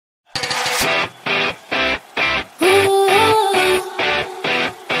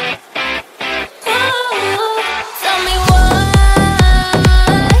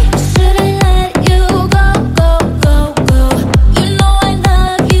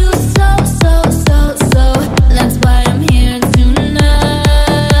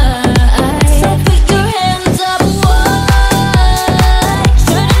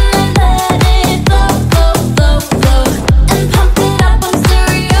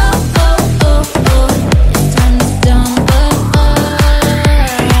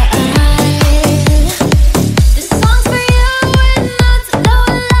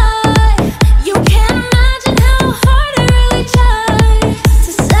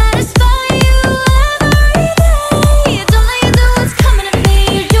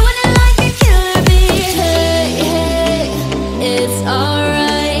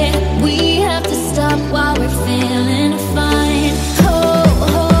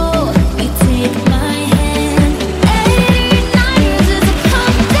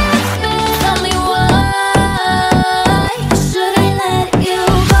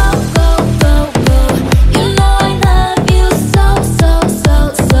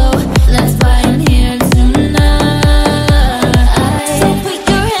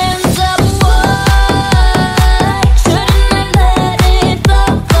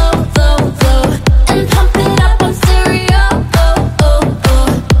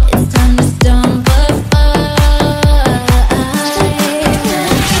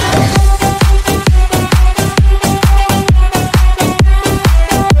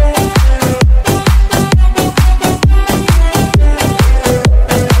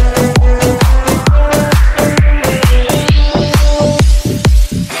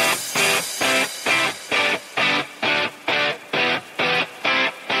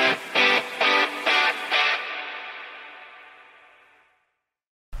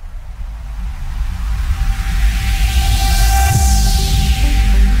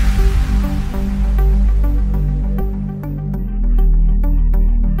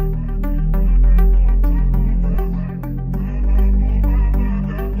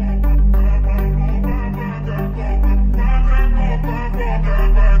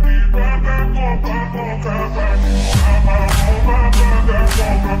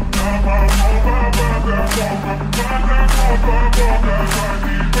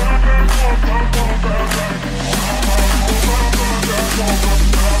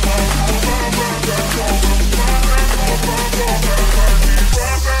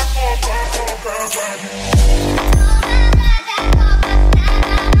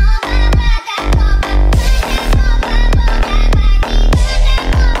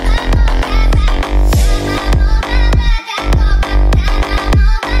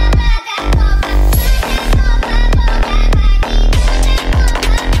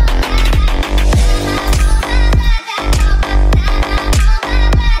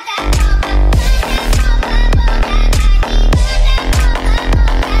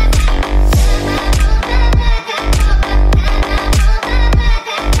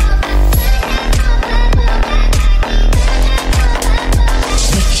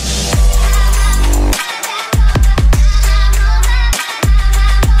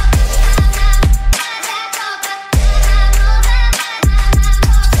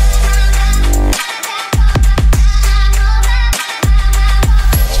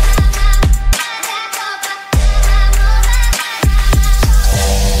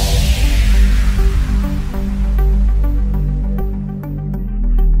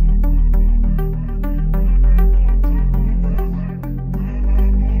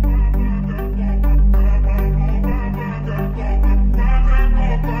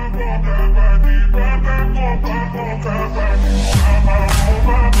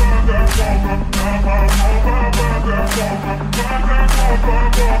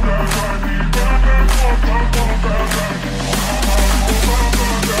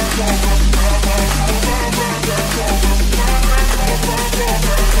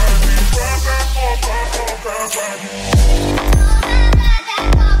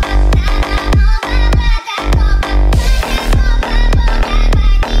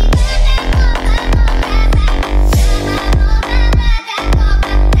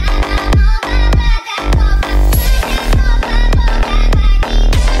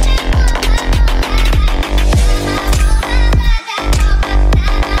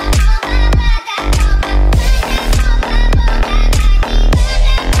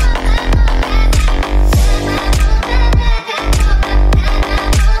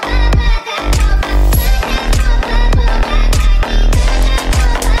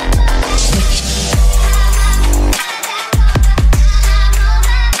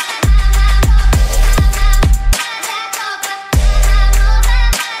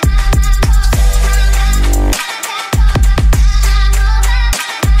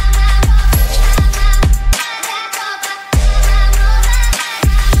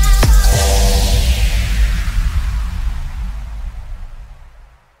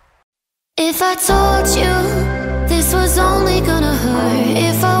If I told you this was only gonna hurt,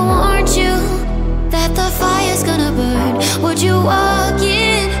 if I warned you that the fire's gonna burn, would you walk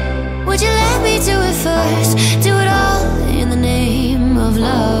in? Would you let me do it first? Do it all in the name of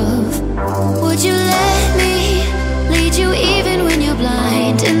love. Would you let me lead you even when you're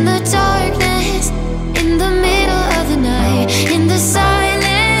blind? In the darkness, in the middle of the night, in the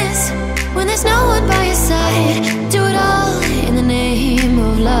silence, when there's no one by your side. Do it all in the name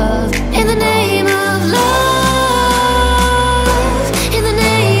of love. In the name of love. In the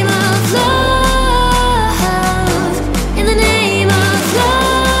name of love. In the name of love.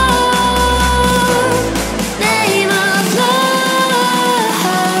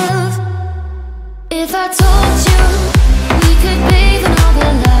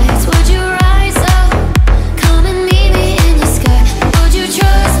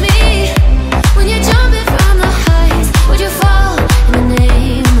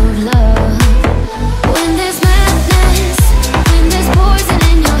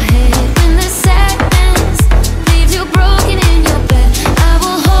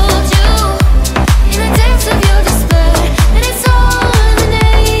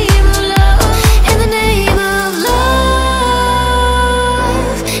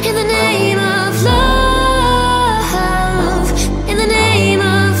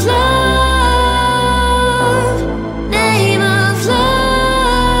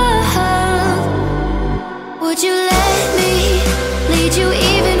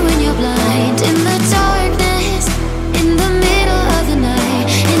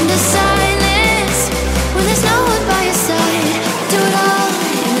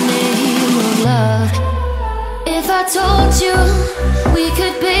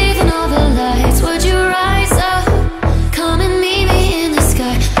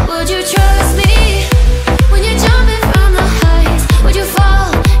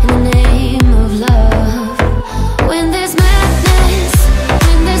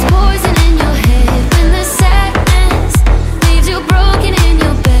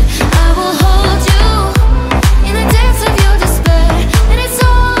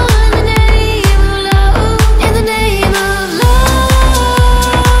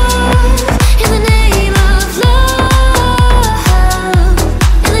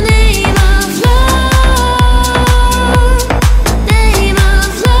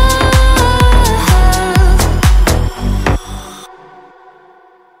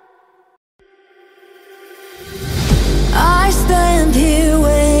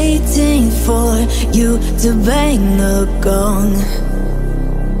 you to bang the gong,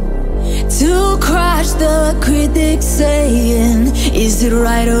 to crush the critics saying, is it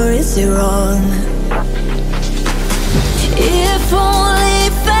right or is it wrong? If only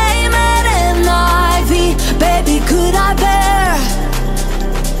fame had an ivy, baby, could I bear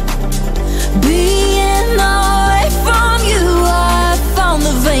being away from you? I found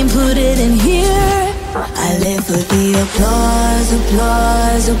the vein, put it in here. I live for the applause,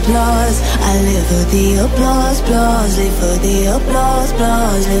 applause, applause. I live for the applause, applause. Live for the applause,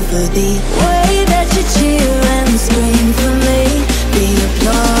 applause. Live for the way that you cheer and scream for me. The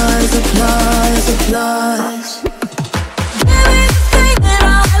applause, applause, applause. Give me the thing that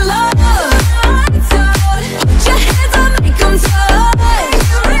I love. Put your hands up, make them touch.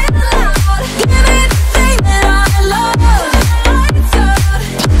 Give me the thing that I love.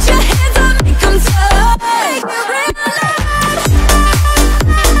 Put your hands up, make them touch.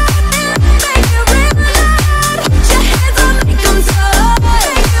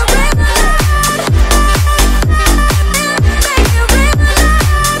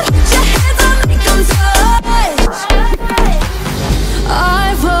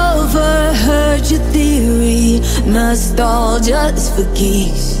 Nostalgia's for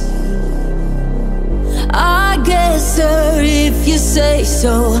geeks, I guess, sir, if you say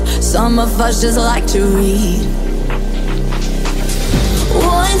so. Some of us just like to read.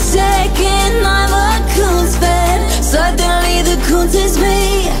 1 second I'm a Kunz fan, suddenly the Kunz is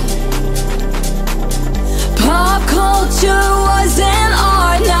me. Pop culture was an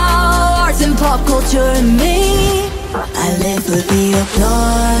art, now art's in pop culture and me. I live for the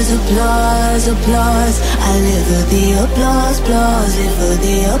applause, applause, applause. I live for the applause, applause. Live for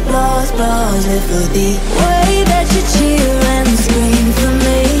the applause, applause. Live for the way that you cheer and scream for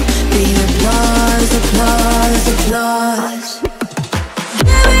me. The applause, applause, applause.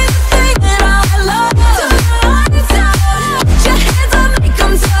 Give me the thing that I love. Put your hands up, make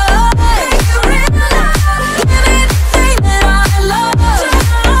them touch. Give me the thing that I love.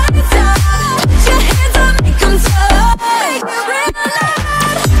 Put your hands up, make them touch.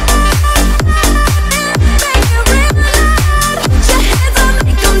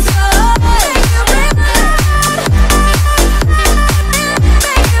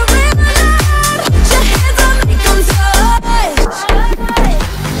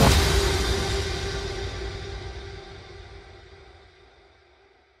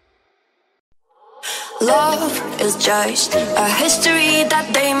 Love is just a history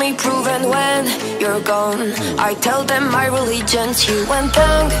that they may prove, and when you're gone, I tell them my religion's you. When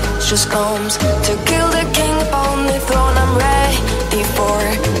punk just comes to kill the king upon the throne, I'm ready for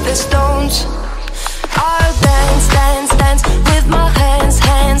the stones. I'll dance, dance, dance with my hands,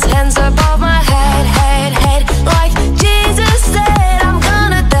 hands, hands above my head, head, head. Like Jesus said, I'm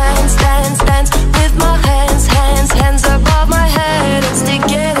gonna dance, dance, dance with my hands, hands, hands above my head. And stick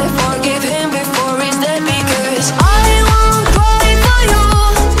it and forgive him before he's dead, because I won't cry for you.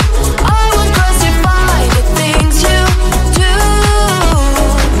 I won't crucify the things you do.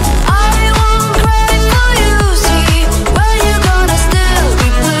 I won't cry for you, see, but you're gonna still be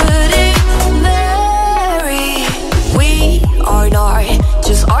bloody Mary. We are not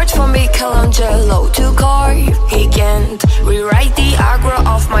just art from Michelangelo to carve. He can't rewrite the aggro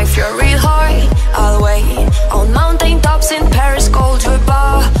of my fury heart. I'll wait on mountain tops in Paris, cold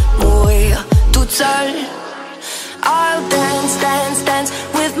Ruba, muy toute seule. I'll dance, dance, dance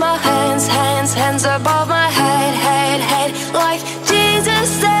with my hands, hands, hands above my head, head, head. Like Jesus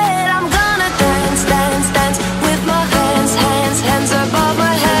said, I'm gonna dance, dance, dance with my hands, hands, hands above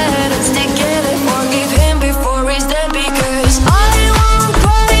my head. And stick it and forgive him before he's dead, because I won't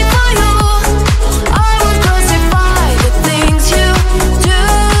cry for you. I won't crucify the things you do.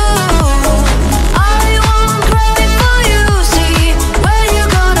 I won't cry for you, see, but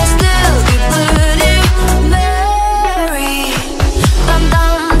you're gonna still be bloody Mary. Dum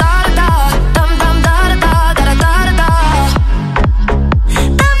dum da da da, dum dum da da da da da da da.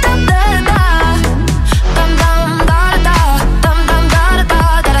 Dum dum da da da, dum dum da da, dum dum da da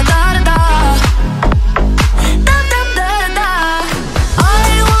da da da da. Dum dum da da. I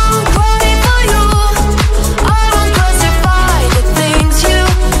won't cry for you. I won't crucify the things you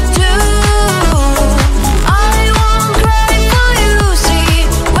do. I won't cry for you, see,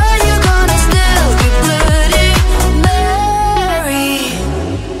 but you're gonna still be bloody Mary.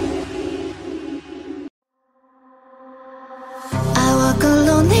 I walk a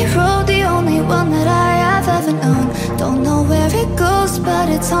lonely road, the only one that I have ever known. Don't know where it goes, but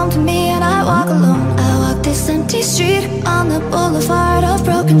it's home to me, and I walk alone. I walk this empty street on the boulevard of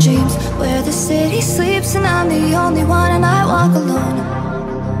broken dreams, where the city sleeps and I'm the only one, and I walk alone.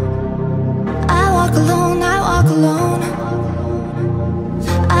 I walk alone.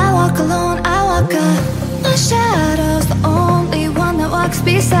 I walk alone, I walk up. My shadow's the only one that walks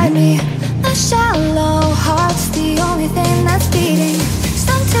beside me. My shallow heart's the only thing that's beating.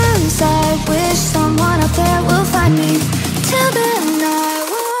 Sometimes I wish someone up there will find me. Till then I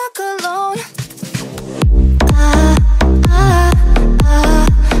walk alone.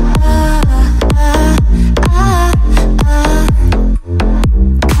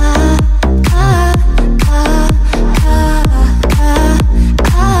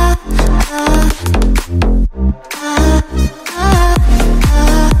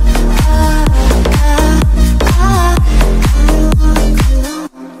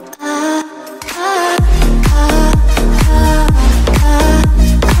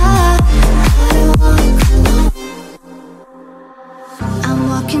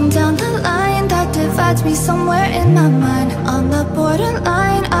 Me somewhere in my mind, on the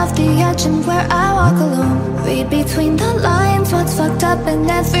borderline of the edge and where I walk alone. Read between the lines, what's fucked up and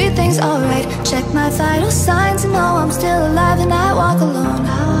everything's alright. Check my vital signs and know I'm still alive, and I walk alone.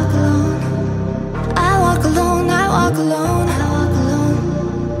 I walk alone. I walk alone. I walk alone. I walk alone.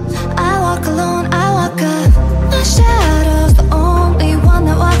 I walk alone. I walk up. My shadow's the only one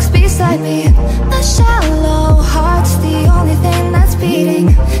that walks beside me. My shallow heart's the only thing that's beating.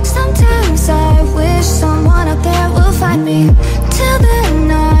 Sometimes I wish someone up there will find me. Till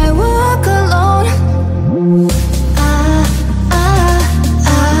then I walk alone.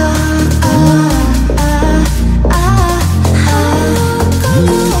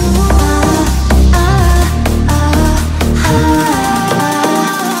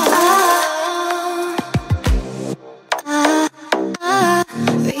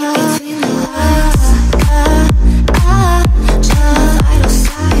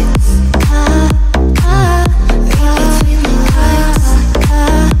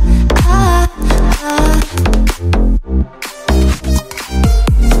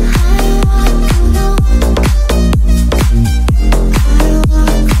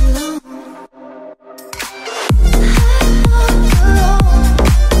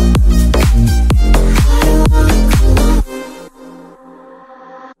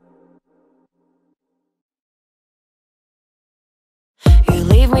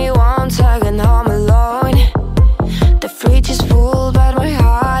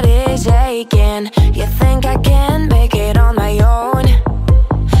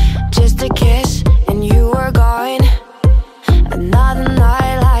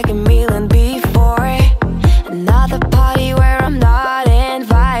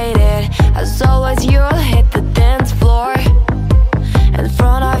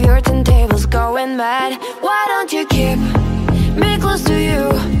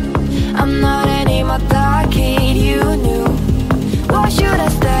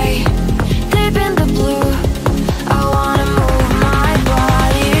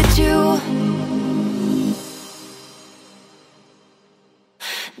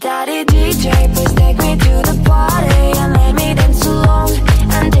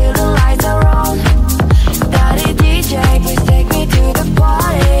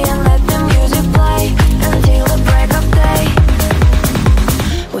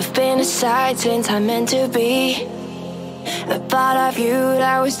 Since I'm meant to be a part of you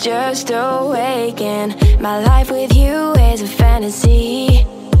that was just awakened. My life with you is a fantasy.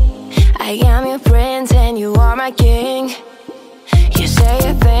 I am your prince and you are my king. You say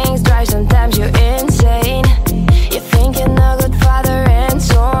your things drive, sometimes you're insane. You think you're a good father and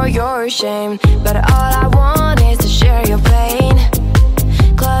so you're ashamed. But all I want is to share your pain.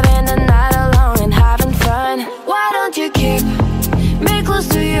 Clubbing the night alone and having fun. Why don't you keep me close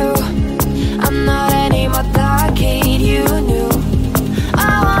to you? I'm not anymore that kid you knew.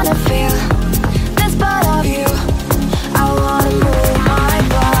 I wanna feel this part of you. I wanna move my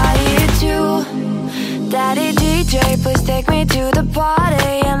body too. Daddy DJ, please take me to the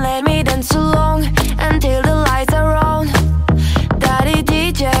party and let me dance along until the lights are on. Daddy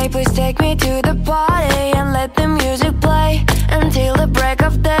DJ, please take me to the party and let the music play until the break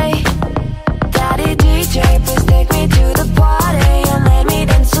of day. Daddy DJ, please take me to the party and let me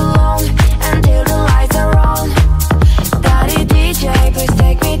dance along until the lights are on. Daddy DJ, please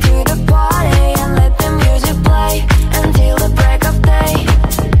take me to the party and let the music play until the break of day.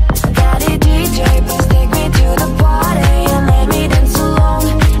 Daddy DJ, please take me to the party and let me dance along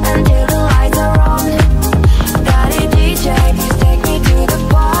until the lights are on. Daddy DJ, please take me to the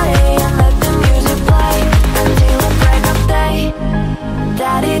party and let the music play until the break of day.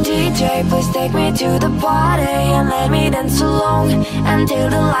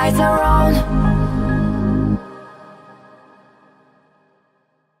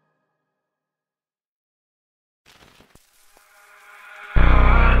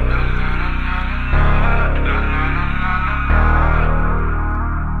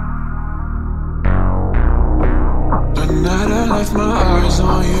 eyes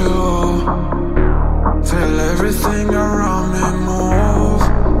on you. Feel everything around me move.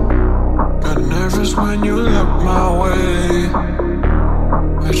 Got nervous when you look my way,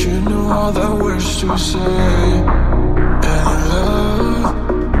 but you knew all the words to say. And in love,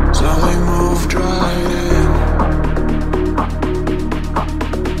 so we moved right in.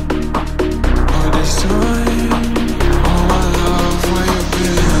 All this time, oh my love, where you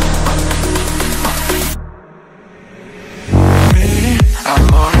been? Me, I'm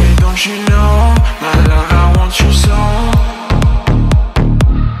already, don't you know? My love, I want you so.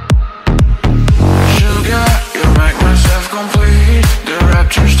 Sugar, you make myself complete. The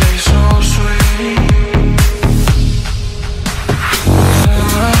rapture stays so sweet.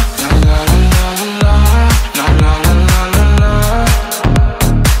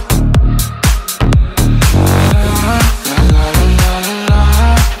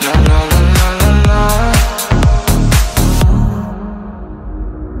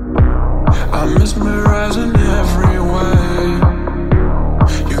 I'm mesmerizing every way.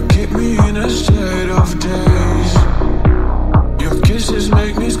 You keep me in a state of daze. Your kisses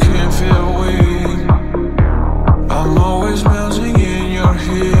make me can't feel weak. I'm always melting in your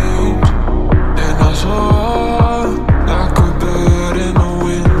heat. And I soar like a bird in the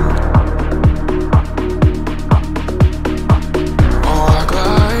wind. Oh, I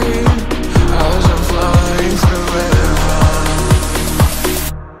glide as I'm flying forever.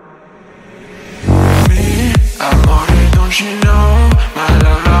 Me, I'm already, don't you know? My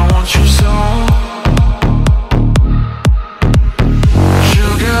love, I want you so.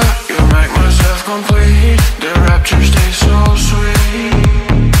 Sugar, you make myself complete. The rapture stays so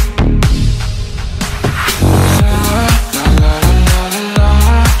sweet. La la la la la la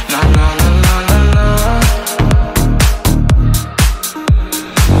la la la la la.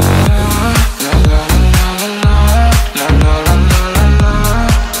 La la la la la la la la la la.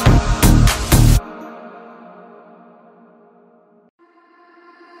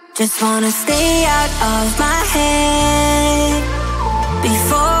 Just wanna stay out of my head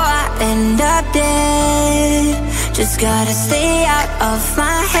before I end up dead. Just gotta stay out of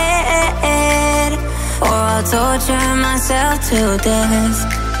my head, or I'll torture myself to death.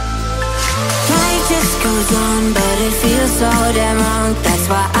 Life just goes on, but it feels so damn wrong. That's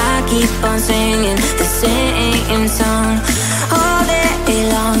why I keep on singing the same song all day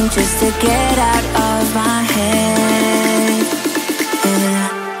long, just to get out of my head. Yeah.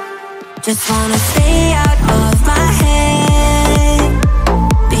 Just wanna stay out of my head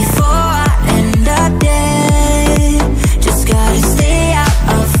before I end up dead. Just gotta stay out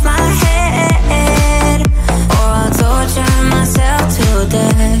of my head, or I'll torture myself to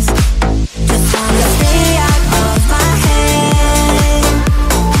death. Just wanna stay out of my head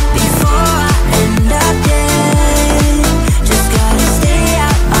before I end up dead. Just gotta stay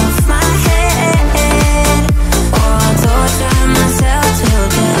out of my head, or I'll torture myself to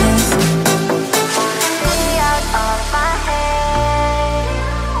death. Stay out of my head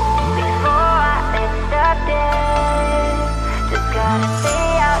before I end up dead. Just gotta stay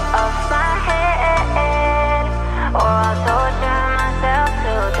out of my head, or I'll torture myself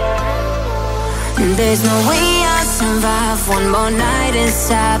to death. There's no way I'll survive one more night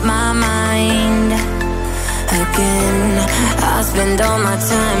inside my mind. Again, I'll spend all my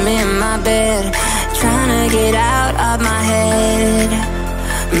time in my bed, trying to get out of my head.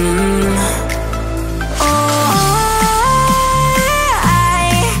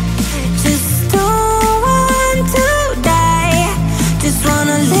 I just don't want to die. Just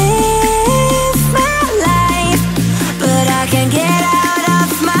wanna live my life, but I can't get out of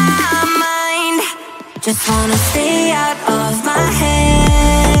my mind. Just wanna stay out of my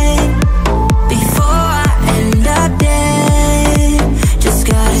head before I end up dead. Just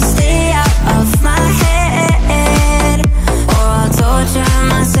gotta stay out of my head, or I'll torture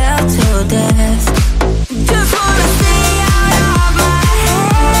myself to death. Just wanna stay out of my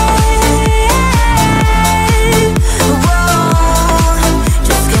head. Whoa.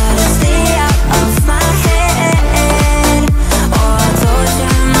 Just gotta stay out of my head, or I'll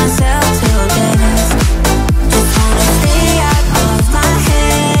torture myself to death. Just wanna stay out of my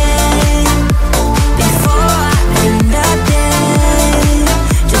head before I end up dead.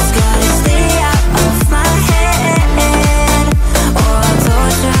 Just gotta stay out of my head, or I'll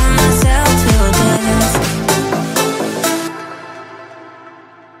torture myself to death.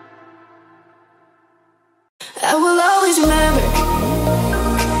 I will always remember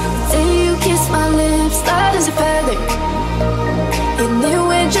the day you kissed my lips, light as a feather. And it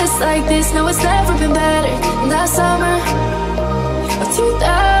went just like this, no it's never been better. That summer of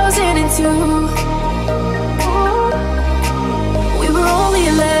 2002, we were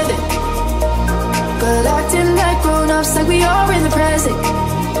stops like we are in the present.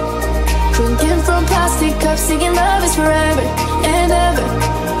 Drinking from plastic cups, singing love is forever and ever.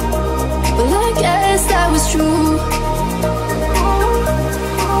 Well, I guess that was true.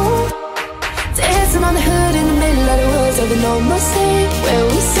 Dancing on the hood in the middle of the woods of an old Mustang, where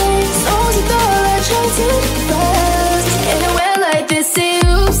we sing songs with all our childhood friends. And it went like this,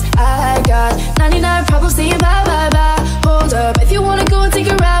 oops, I got 99 problems saying bye, bye, bye. Hold up, if you wanna go and take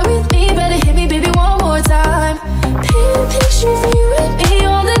a ride with me, better hit me, baby, one more time. Paint a picture for you and me,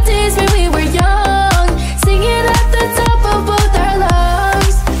 all the days when we were young, singing at the top of both our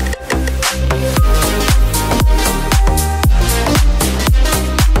lungs.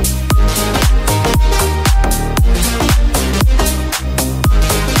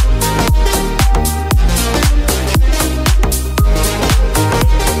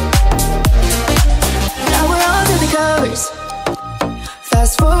 Now we're on to the covers.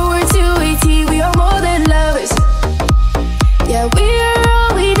 Fast forward to 18, we are more than lovers. Yeah, we are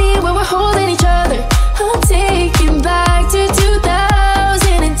all we need when we're holding each other. I'm taking back to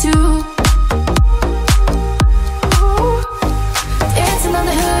 2002. Dancing on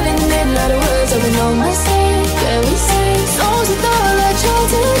the hood in the middle of the woods of an old Mustang, where we sing songs with all our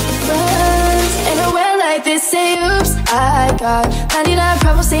childhood friends. And it went like this, say oops, I got 99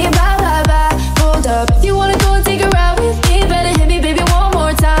 problems saying bye, bye, bye. Hold up, if you wanna go and take a ride with me, better hit me, baby, one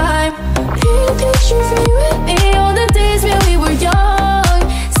more time. Paint a picture for you and me, all the days when we were young,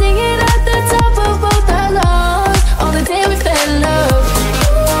 singing at the top of both our lungs. On the day we fell in love,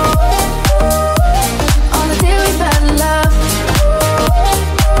 on the day we fell in love,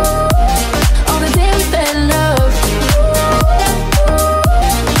 on the day we fell in love,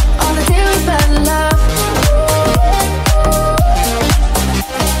 on the day we fell in love.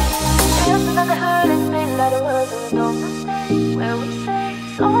 Dancing on the hood in the middle of the woods of an old Mustang, where we sing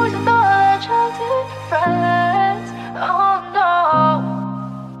songs with all our childhood friends. Oh no.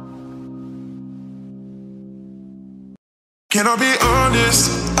 Can I be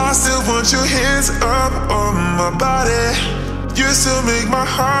honest? I still want your hands up on my body. You still make my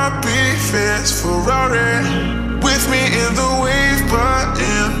heart beat fast Ferrari. With me in the wave, but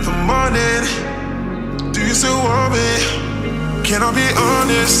in the morning, do you still want me? Can I be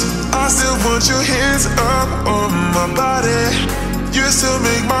honest? I still want your hands up on my body. You still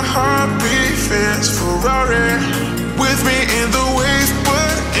make my heart beat fast Ferrari. With me in the wave,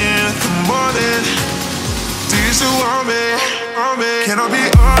 but in the morning, do you still want me? Can I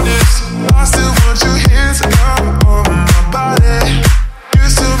be honest? I still want your hands up on my body. You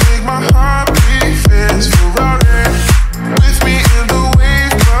still make my heart beat fast Ferrari. With me in the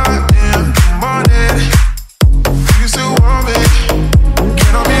wave, but in the morning, do you still want me?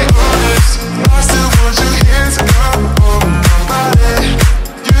 Can I be honest? I still want your hands up on my body.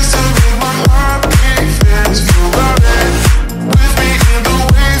 You still make my heart beat fast Ferrari. With me in the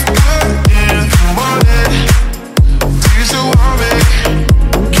wave, but in the morning, do you still want me?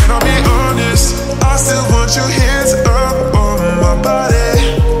 Can I be honest? I still want your hands up on my body.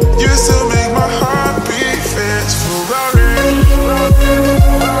 You still make my heart beat fast Ferrari.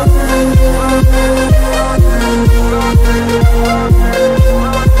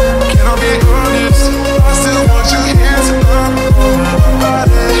 Can I be honest? I still want your hands up on my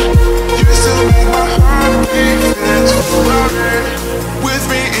body. You still make my heart beat fast Ferrari. With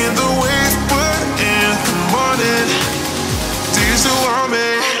me in the wave, but in the morning, do you still want me?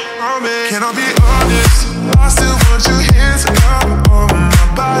 Can I be honest? I still want your hands up on my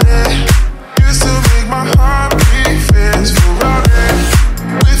body. You still make my heart beat fast Ferrari.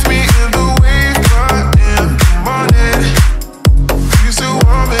 With me in the wave, but in the morning, do you still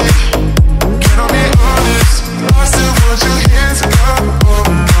want me? Can I be honest? I still want your hands up on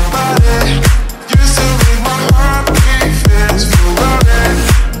my body. You still make my heart beat fast Ferrari.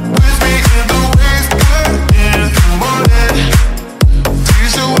 With me in the wave, but in the morning, do you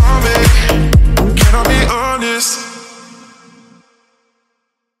still want me? Can I be honest?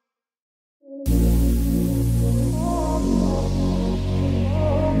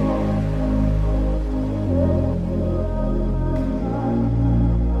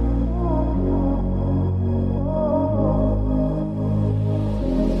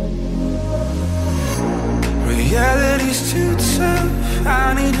 Reality's too tough, I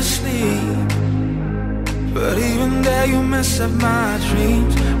need to sleep. But even there you mess up my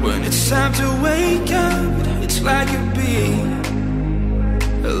dreams. When it's time to wake up, it's like a beat.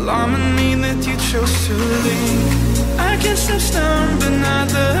 Alarming me that you chose to leave. I can't stop snoring, but not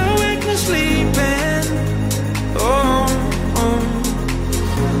the awakeness sleeping. Oh, oh.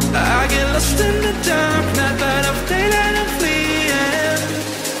 I get lost in the dark, not light of daylight, I'm fleeing.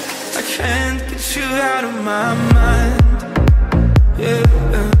 I can't get get you out of my mind. Yeah,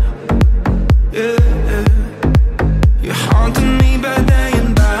 yeah. You're haunting me by day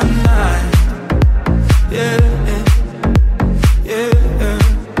and by night. Yeah, yeah.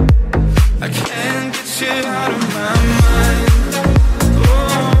 I can't get you out of my mind.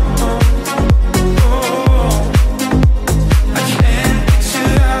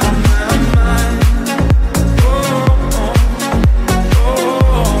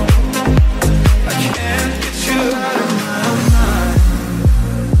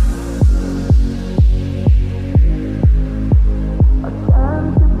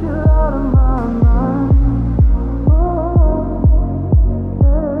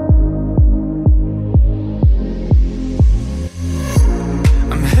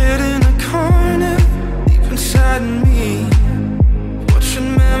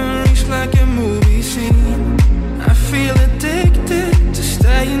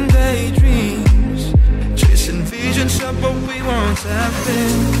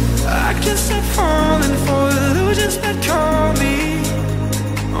 I can't stop falling for illusions that call me.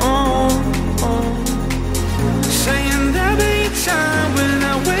 Saying there'll be a time when I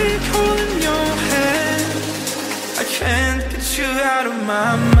wake holding your hand. I can't get you out of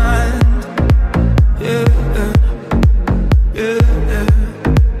my mind. Yeah.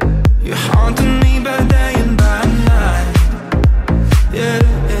 You're haunting me by day and by night. Yeah.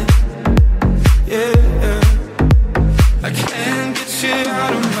 I can't get you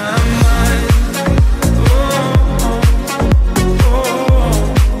out of my mind.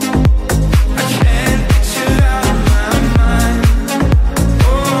 I can't get you out of my mind.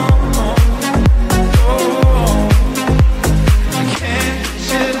 I can't get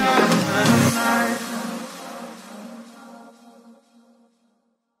you out of my mind.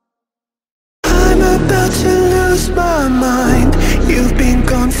 I'm about to lose my mind. You've been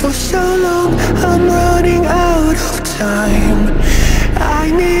gone for so long, I'm running out of time. I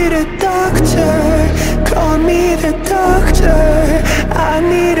need a doctor, call me the doctor. I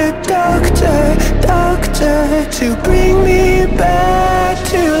need a doctor to bring me back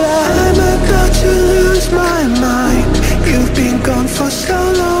to life. I'm about to lose my mind. You've been gone for so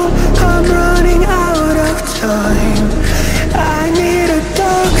long, I'm running out of time. I need a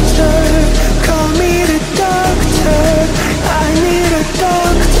doctor, call me the doctor. I need a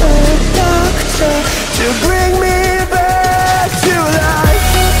doctor to bring me back to life.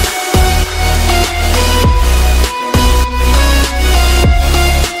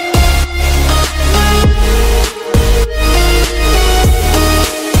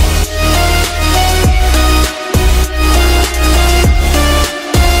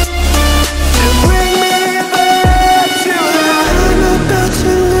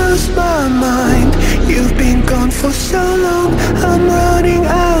 For so long, I'm running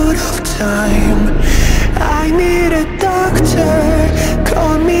out of time. I need a doctor,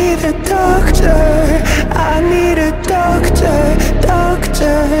 call me the doctor. I need a doctor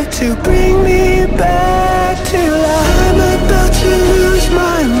to bring me back to life. I'm about to lose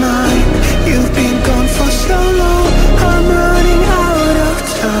my mind. You've been gone for so long, I'm running out of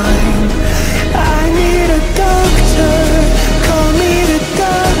time. I need a doctor, call me the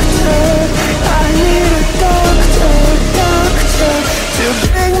doctor. I need a doctor to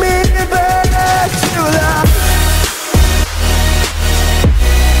bring me back to life.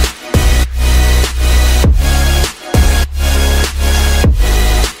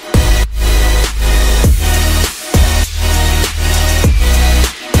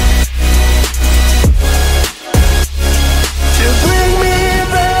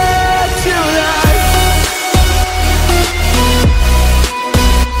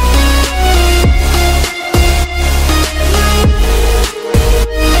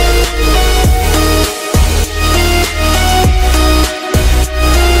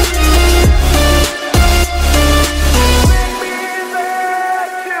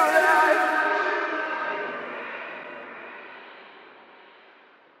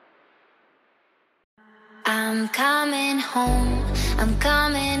 I'm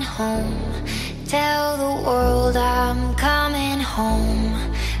coming home. Tell the world I'm coming home.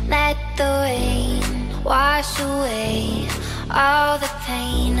 Let the rain wash away all the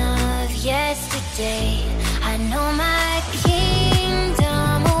pain of yesterday. I know my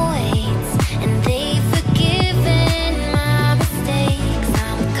kingdom awaits, and they've forgiven my mistakes.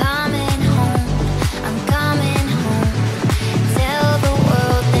 I'm coming home, I'm coming home. Tell the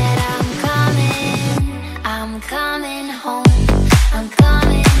world that I'm coming home. I'm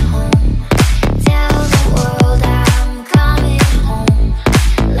coming home. Tell the world I'm coming home.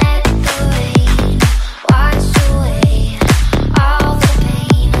 Let the rain wash away all the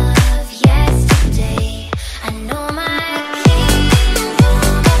pain of yesterday.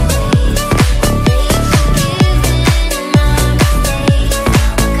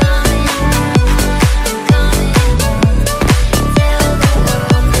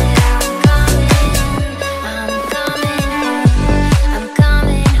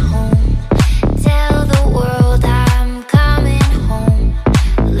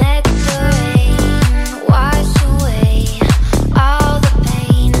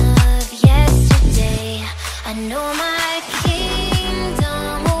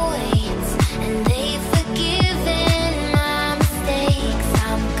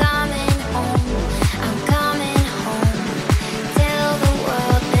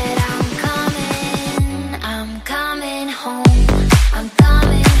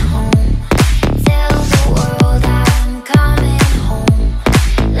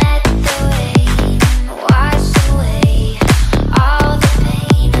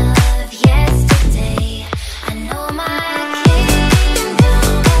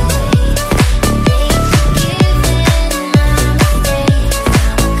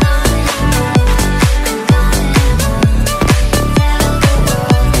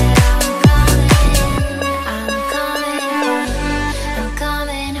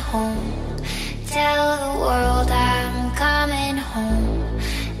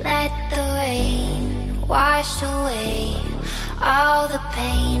 the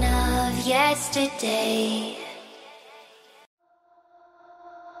pain of yesterday.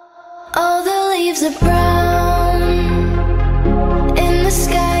 All the leaves are brown and the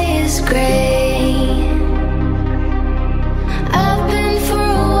sky is gray. I've been for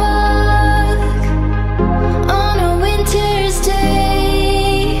a walk on a winter's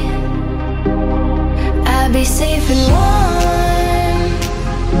day. I'd be safe and warm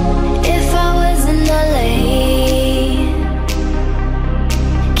if I was in LA.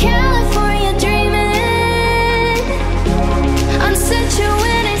 California dreaming on such a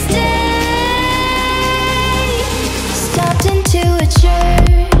winter's day. Stopped into a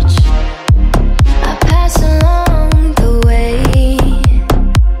church, I pass along the way.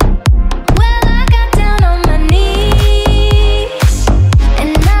 Well, I got down on my knees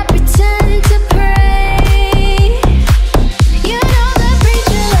and I pretend to pray. You know the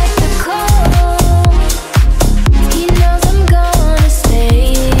preacher like the cold, he knows I'm gonna stay.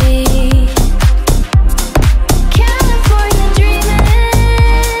 California dreaming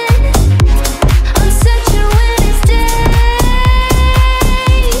on such a winter's day.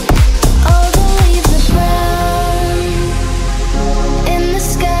 All the leaves are brown and the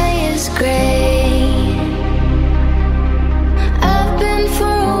sky is gray. I've been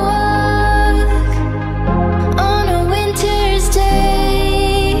for a walk on a winter's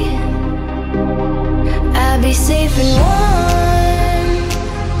day. I'd be safe and warm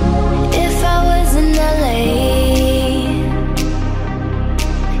if I was in LA.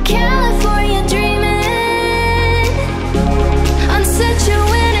 California dreaming on such a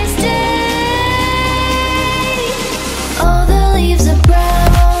winter's day. All the leaves are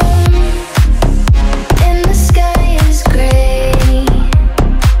brown and the sky is gray.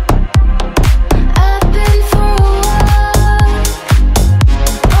 I've been for a walk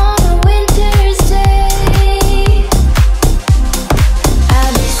on a winter's day.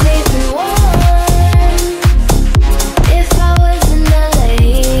 I'd be safe and warm if I was in LA.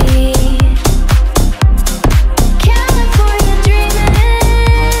 California dreaming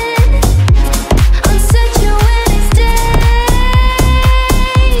on such a winter's day.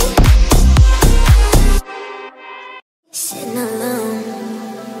 Sitting alone,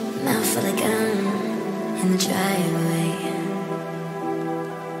 mouth full of gum in the driveway.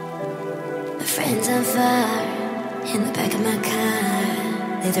 My friends on fire in the back of my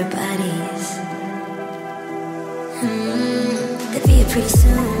car, leave their bodies. They'll be here pretty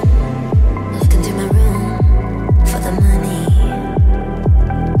soon. Looking through my room for the money.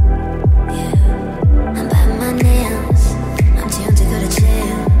 Yeah, I'm biting my nails. I'm too young to go to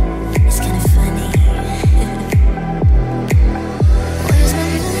jail. It's kind of funny. Where's my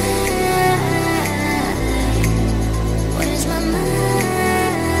mind? Where's my mind?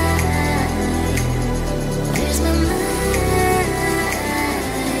 Where's my mind?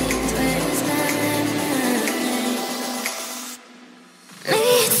 Where's my mind?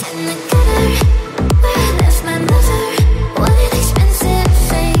 Maybe it's in the gutter where I left my lover.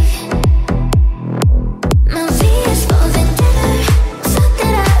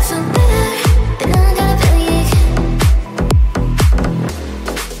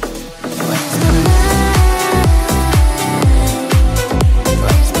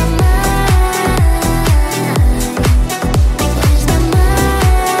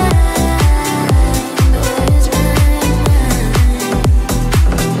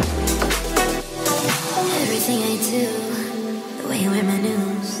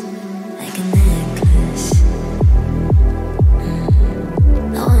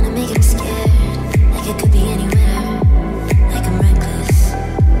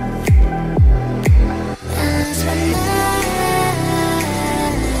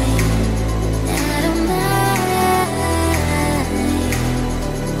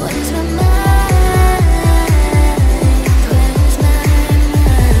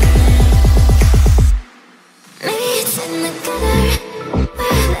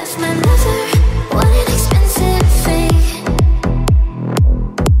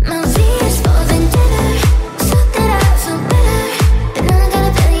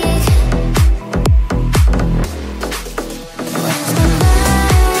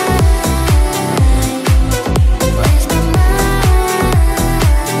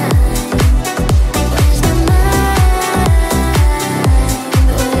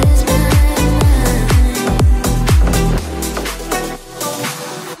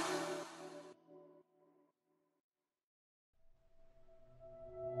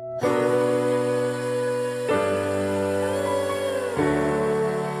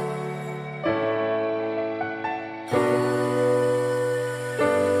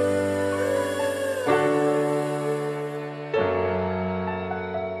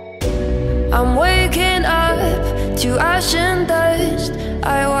 I'm waking up to ash and dust.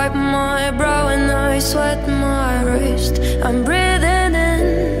 I wipe my brow and I sweat my wrist. I'm breathing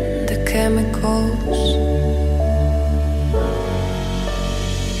in the chemicals.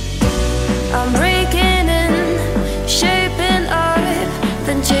 I'm breaking in, shaping up,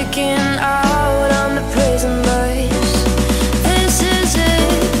 then checking out on the prison bus. This is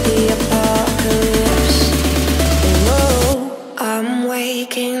it, the apocalypse. Whoa, I'm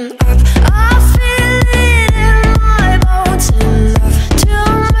waking up. I feel it in my bones, enough to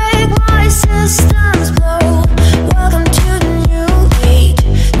make my systems blow. Welcome to the new age,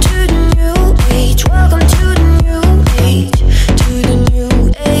 to the new age. Welcome to the new age, to the new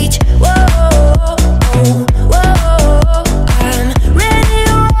age. Whoa.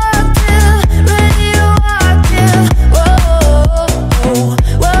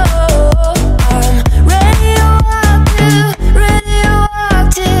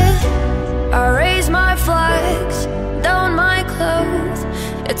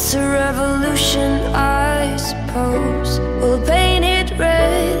 It's a revolution, I suppose. We'll paint it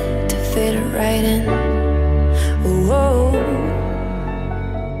red to fit it right in. Whoa.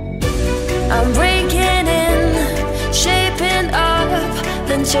 I'm breaking in, shaping up,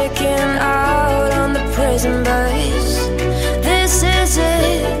 then checking out on the prison bus. This is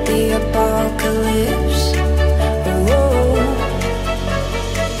it, the apocalypse. Whoa.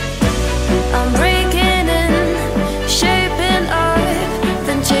 I'm breaking in, shaping up,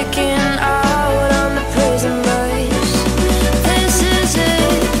 then checking out on the prison bus. This is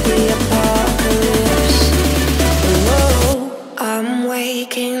it, the apocalypse. Whoa, I'm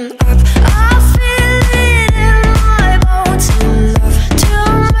waking up. I feel it in my bones, enough to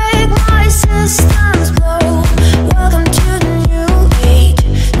make my systems blow. Welcome to the new age,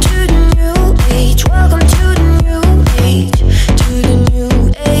 to the new age. Welcome to the new age, to the new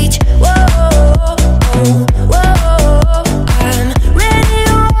age. Whoa, whoa, I'm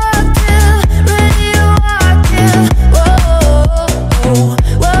radioactive, radioactive. Whoa,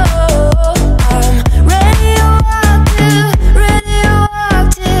 whoa, I'm radioactive,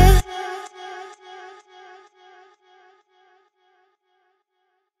 radioactive.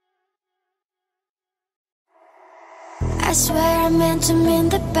 I swear I meant to mean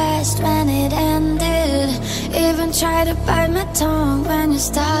the best when it ended. Even tried to bite my tongue when you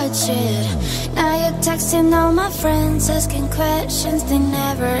started shit. Now you're texting all my friends, asking questions. They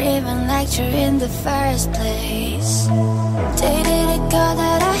never even liked you in the first place. Dated a girl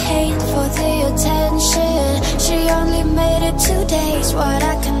that I hate for the attention. She only made it 2 days, what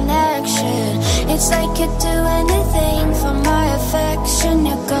a connection. It's like you'd do anything for my affection.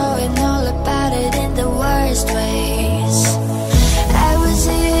 You're going all about it in the worst ways. I was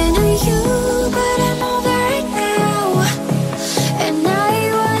into you, but I'm over it now. And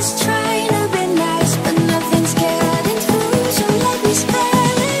I was trying to be nice, but nothing's getting through. So let me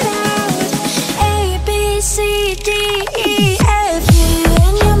spell it out. A, B, C, D, E, F. You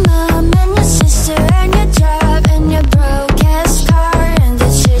and your mom and your sister and your job and your broke ass car and the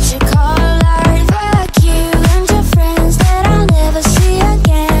shit you call art. Fuck you and your friends that I'll never see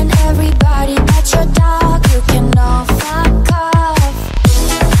again. Everybody but your dog, you can all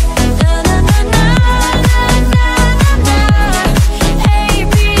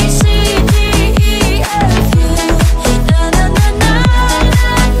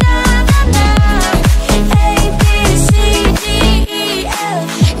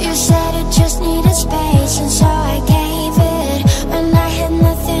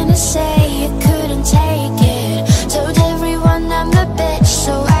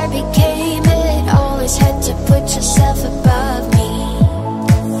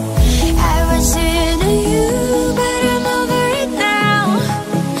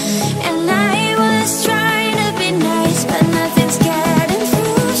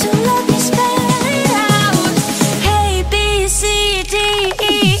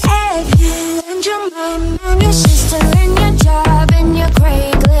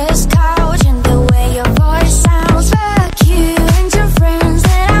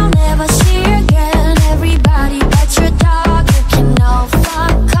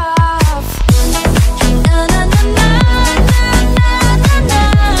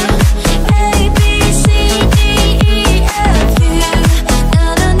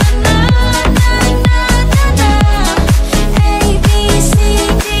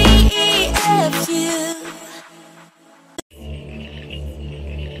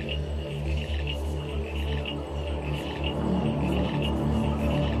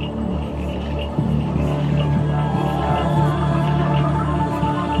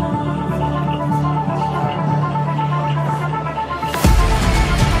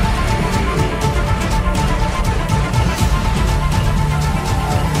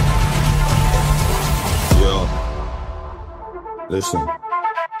Listen.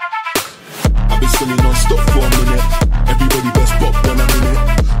 I've been singing non-stop for a minute. Everybody best bop when I'm in it.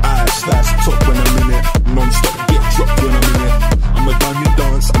 I slice top when I'm in it. Non-stop get dropped when I'm in it. I'ma run your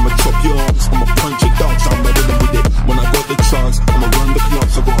dance, I'ma chop your arms, I'ma punch your dance, I'm ready with it. When I got the chance, I'ma run the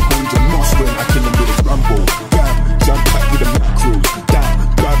clubs, I got homes and moss when I kill them with a rumble. Bam, jump pack with the macros. Damn,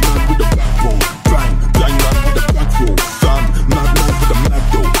 bad man with the backbone. Bang, bang man with the backroll. Bam, mad man with the mad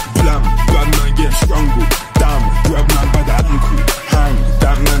dough. Blam, bad man getting strangled. Damn, grab man by the ankle. Hang,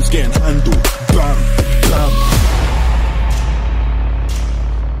 that man's getting handled. Bam, bam.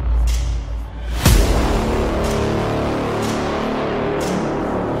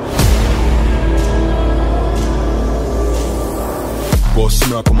 Got a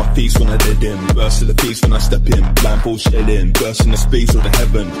smirk on my face when I dead in. Burst in the face when I step in. Blindfold shelling. Burst in the space of the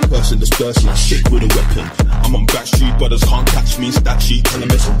heaven. Cursing, dispersing, I shake with a weapon. I'm on backstreet, brothers can't catch me. Statue, tell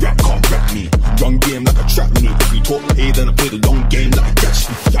them it's a rap, can't rap me. Run game like a trap me. If we talk pay, then I play the long game like a catch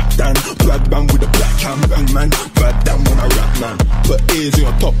me. Fat Dan, bad man with a black cam, bang man. Bad Dan when I rap man. Put ears on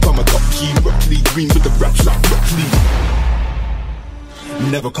your top, I'm a top key. Roughly green with the raps like roughly.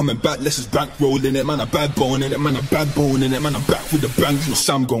 Never coming back, less is bankrolling it. Man, I bad bone in it, man, I bad bone in it. Man, I'm back with the bangs, no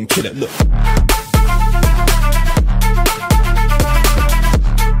Sam gon' kill it, look.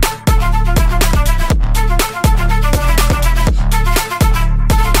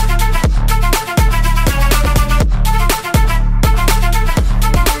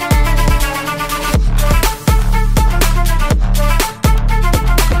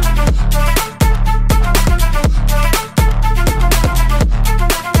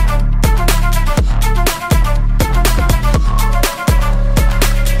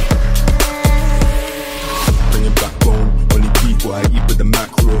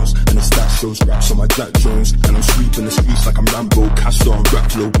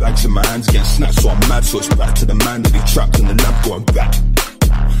 Bags in my hands getting snatched, so I'm mad. So it's back to the man that they trapped in the lab going back.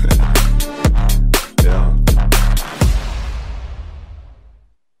 Yeah.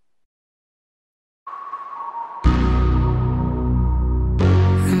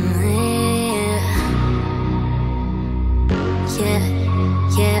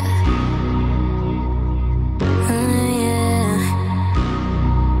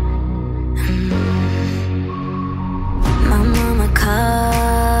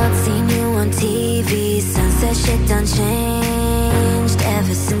 Shit done changed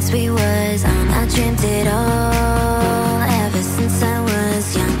ever since we was on. I dreamt it all ever since I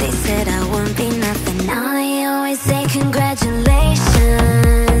was young. They said I wouldn't be nothing. Now they always say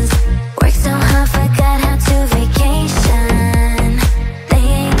congratulations. Worked so hard, forgot how to vacation. They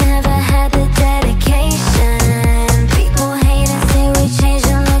ain't never had the dedication. People hate and say we changed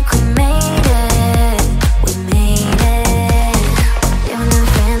and look we made it. We made it. Living in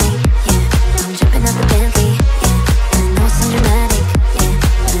family, yeah. I'm jumping up the Bentley.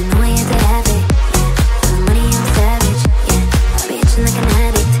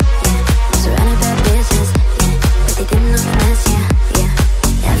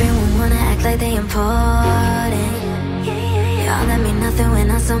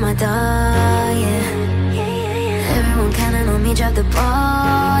 On my door, yeah. Everyone counting on me, drop the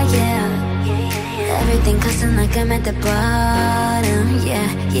ball, yeah. Everything costing like I'm at the bottom, yeah,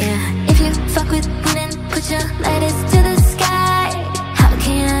 yeah. If you fuck with me, then put your lighters to the sky. How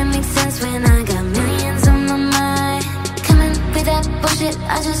can I make sense when I got millions on my mind? Coming with that bullshit,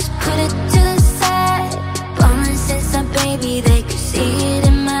 I just put it to the side. Ballin' since I'm baby, they could see it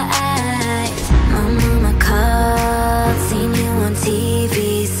in my eyes. My mama called, seen you on TV.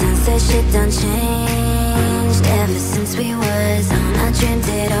 That shit done changed ever since we was on. I dreamt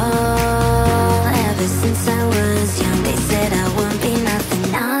it all ever since I was young. They said I wouldn't be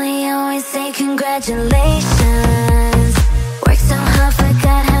nothing. Now they always say congratulations. Worked so hard,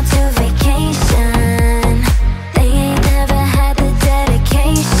 forgot how to vacation. They ain't never had the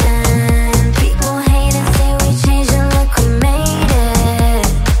dedication. People hate and say we changed and look we made it.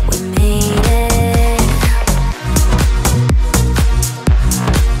 We made it.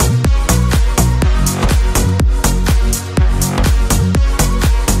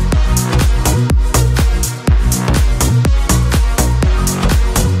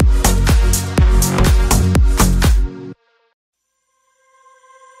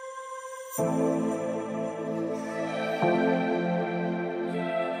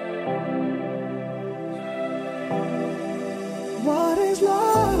 What is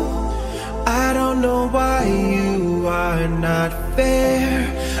love? I don't know why you are not fair.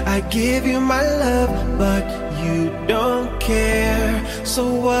 I give you my love, but you don't care.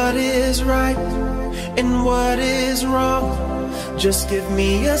 So what is right and what is wrong? Just give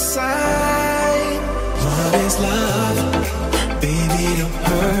me a sign. What is love? baby, don't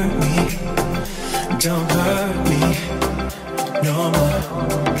hurt me. Don't hurt me no more.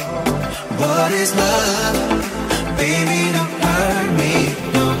 What is love? Baby, don't hurt me.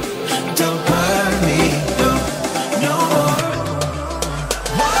 No, don't hurt me. No, no more.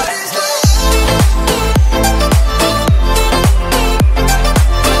 What is love?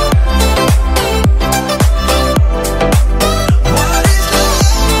 What is love?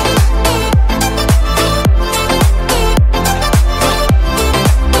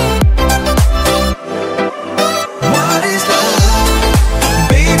 What is love?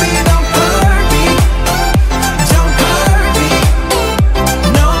 Baby, don't hurt me. Don't hurt me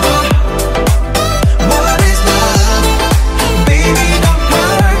no more. What is love? Baby, don't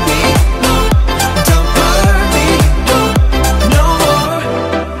hurt me. No, don't hurt me. No, no more.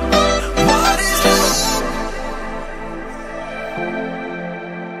 What is love?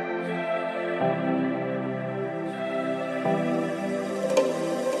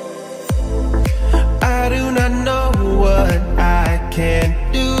 I do not know what I can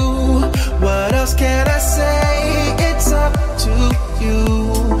do. What else can I say? It's up to you.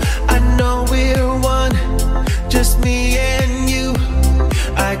 I know we're one, just me and you.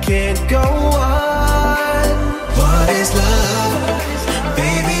 I can't go on. What is love?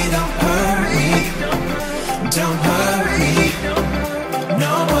 Baby, don't hurt me. Don't hurt me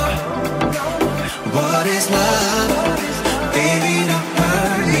no more. What is love? Baby, don't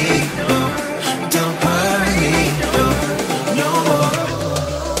hurt me. No, don't hurt me. No, no more.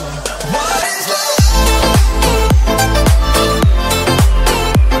 What is love?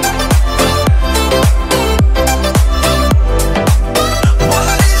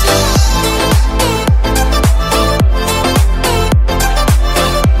 What is love?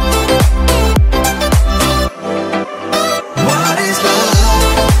 What is love?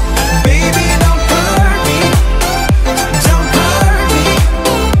 Baby, don't hurt me. Don't hurt me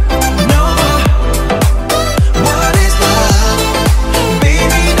no more. What is love?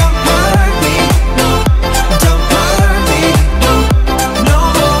 Baby, don't hurt me. No, don't hurt me. No, no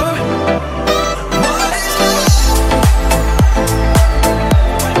more. What is love?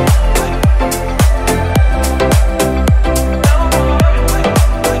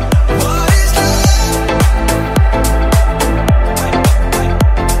 What is love?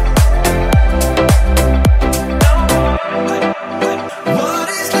 What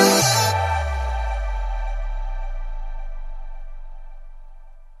is love?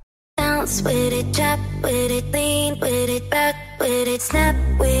 Bounce with it, drop with it, lean with it, rock with it, snap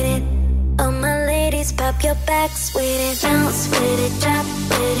with it. All my ladies, pop your backs with it. Bounce with it, drop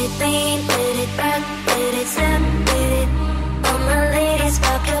with it, lean with it, rock with it, snap with it. All my ladies,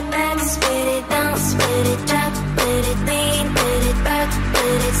 pop your backs with it. Bounce with it, drop with it, lean with it, rock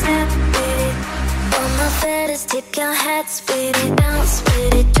with it, snap with it. All my fellas, tip your hats with it. Bounce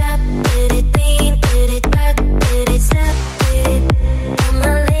with it, drop with it, lean with it, rock with it, snap with it. All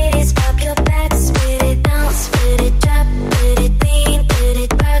my ladies, pop your backs with it. Bounce with it, drop with it, lean with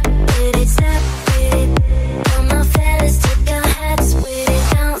it, rock with it, snap with it. All my fellas, tip your hats with it.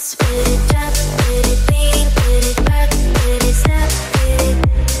 Bounce with it, drop with it, lean with it, rock with it, snap with it.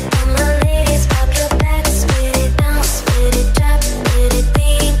 All my ladies, pop your backs with it. Bounce with it, drop with it,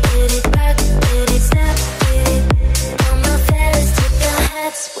 lean with it, rock with it, snap with it. All my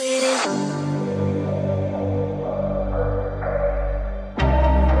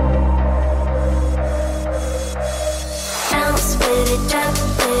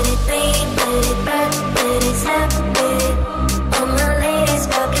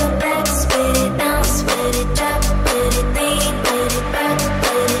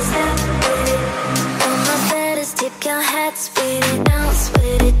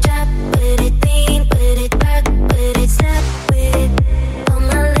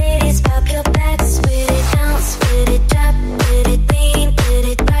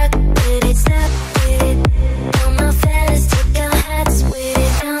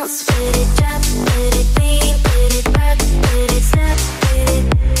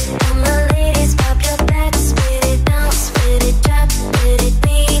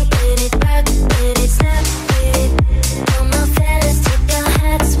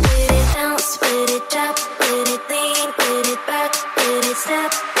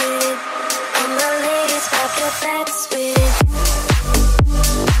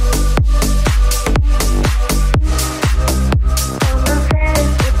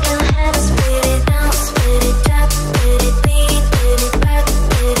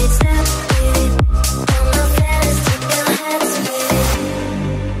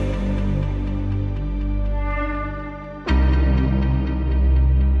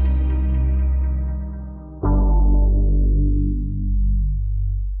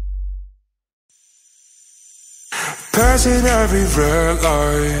passing every red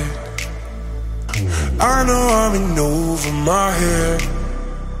light. I know I'm in over my head,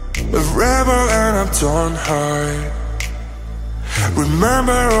 a rebel and I'm done high.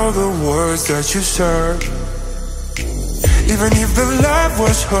 Remember all the words that you said. Even if the love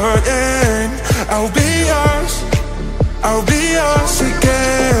was hurting, I'll be yours, I'll be yours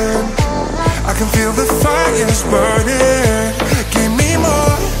again. I can feel the fire's burning, give me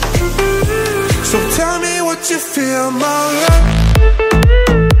more. So tell me what you feel, my love,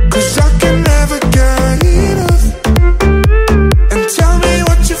 'cause I can never get enough. And tell me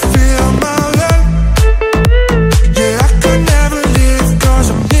what you feel, my love. Yeah, I could never live 'cause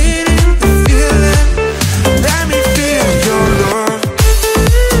I'm needing the feeling. Let me feel your love.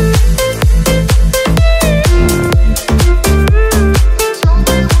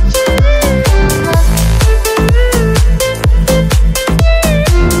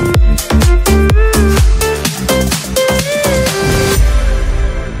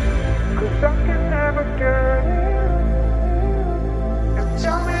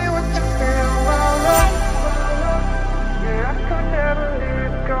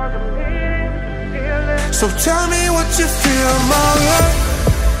 So tell me what you feel, my love,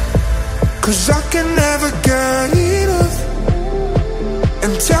 'cause I can never get enough.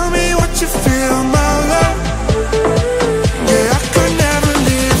 And tell me what you feel, my love. Yeah, I could never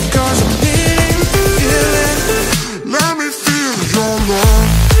live 'cause I'm needing the feeling. Let me feel your love,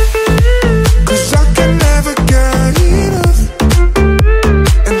 'cause I can never get enough.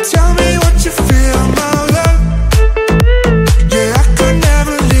 And tell me what you feel, my love. Yeah, I could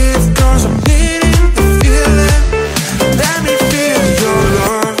never live 'cause I'm needing the feeling. Let me feel your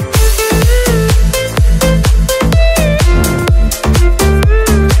love.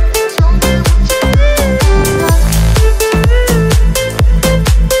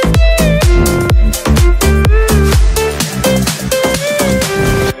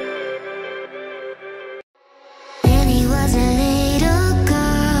 Annie was a little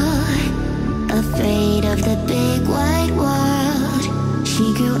girl, afraid of the big white world. She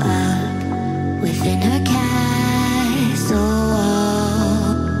grew up within her castle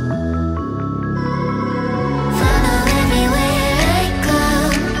wall. Follow everywhere I go,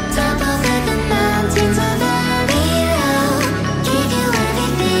 top over the mountains or valley low. Give you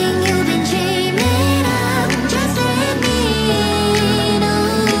everything you've been dreaming of. Just let me know.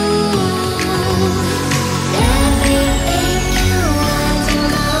 Everything you want to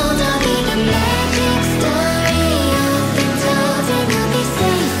know, don't be the magic story you've been told, and you'll be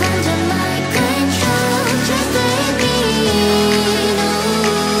safe under my control. Just let me know.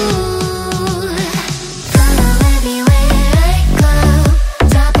 Follow everywhere I go,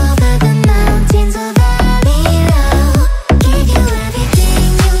 top over the mountains or valley low. Give you everything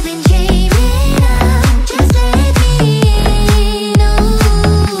you've been dreaming of. Just let me know.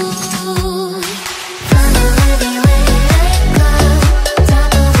 Follow everywhere I go,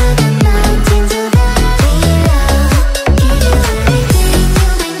 top over the mountains or valley low. Give you everything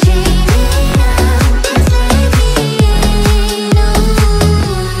you've been dreaming of. Just let me know.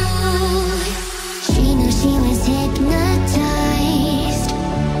 She knew she was hypnotized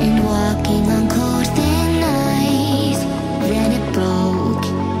and walking on cold thin ice. Then it broke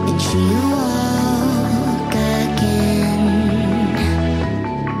and she awoke again.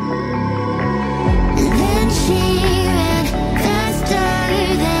 Then she ran faster,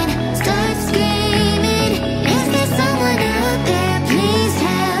 then started screaming, "Is there someone out there? Please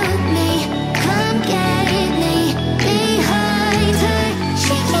help me. Come get me." Behind her,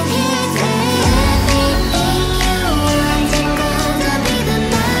 she can hear say, "Everything you want to know, don't be the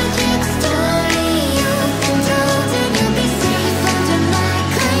magic story you've been told, and you'll be safe under my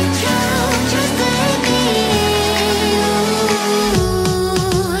control. Just let me know."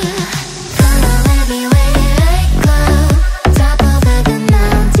 Follow everywhere I go, top over the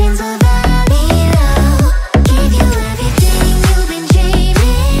mountains or valley low. Give you everything you've been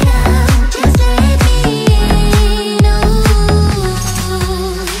dreaming of. Just let me know.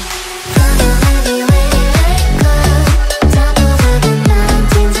 Follow everywhere I go, top over the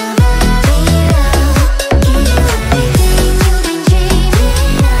mountains or valley low. Give you everything you've been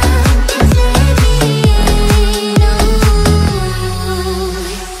dreaming of. Just let me know.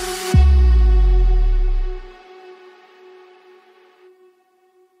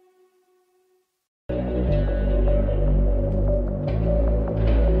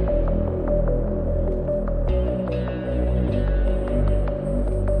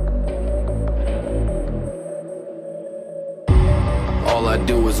 All I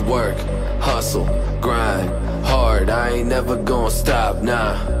do is work, hustle, grind, hard. I ain't never gonna stop,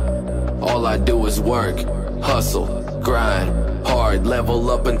 nah. All I do is work, hustle, grind hard, level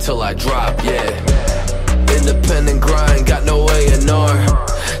up until I drop, yeah. Independent grind, got no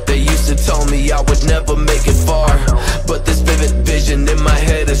A&R. They used to tell me I would never make it far, but this vivid vision in my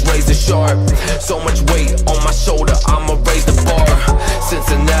head is razor sharp. So much weight on my shoulder, I'ma raise the bar.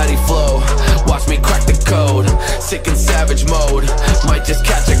 Cincinnati flow, watch me crack the code. Sick and savage mode, might just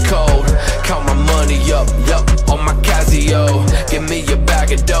catch a cold. Count my money up, yup, on my Casio. Give me a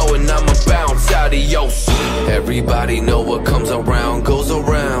bag of dough and I'ma bounce, adios. Everybody know what comes around goes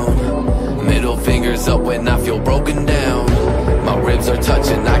around. Middle fingers up when I feel broken down. My ribs are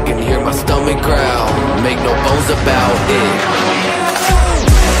touching, I can hear my stomach growl. Make no bones about it.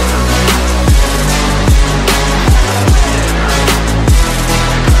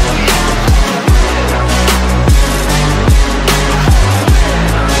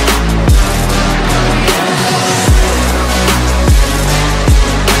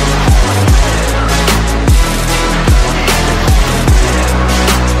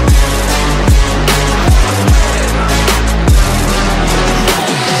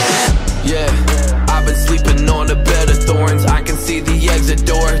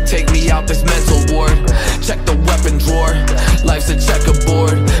 Take me out this mental ward. Check the weapon drawer. Life's a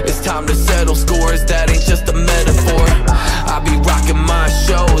checkerboard. It's time to settle scores. That ain't just a metaphor. I be rocking my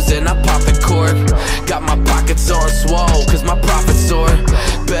shows and I pop the cork. Got my pockets on swole cause my profits soar.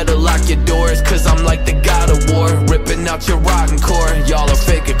 Better lock your doors cause I'm like the god of war. Ripping out your rotten core. Y'all are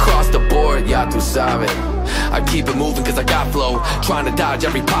fake across the board. Y'all too savage. I keep it moving cause I got flow. Trying to dodge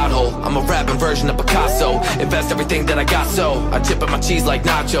every pothole. I'm a rapping version of Picasso. Invest everything that I got so I chip in my cheese like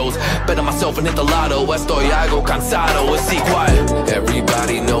nachos. Bet on myself and hit the lotto. Estoy algo cansado, it's igual.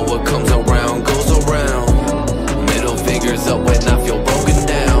 Everybody know what comes around goes around. Middle fingers up when I feel broken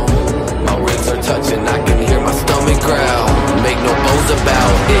down. My ribs are touching, I can hear my stomach growl. Make no bones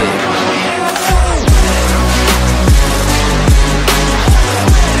about it.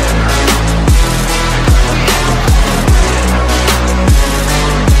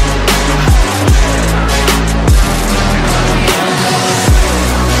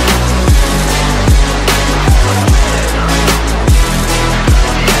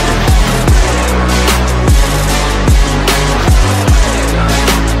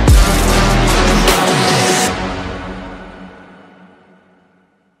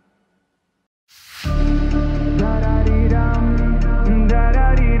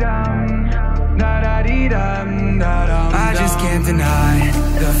 I just can't deny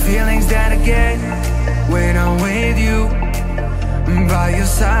the feelings that I get when I'm with you, by your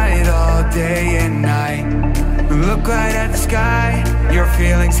side all day and night. Look right at the sky, your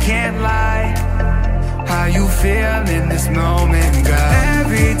feelings can't lie. How you feel in this moment, girl?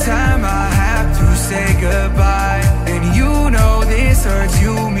 Every time I have to say goodbye, and you know this hurts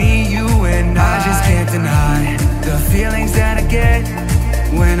you, me, you and I just can't deny the feelings that I get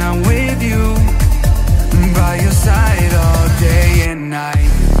when I'm with you, by your side all day and night.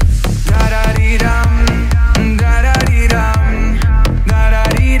 Da-da-dee-dum, da-da-dee-dum,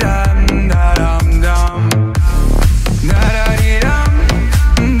 da-da-dee-dum, da-dum-dum. Da-da-dee-dum,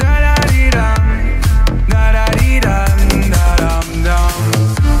 da-da-dee-dum, da-da-dee-dum, da-dum-dum.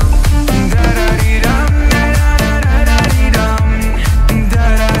 Da-da-dee-dum, da-da-da-da-dee-dum,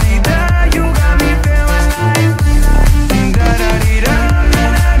 da-da-dee-da, you got me feeling like da-da-dee-dum,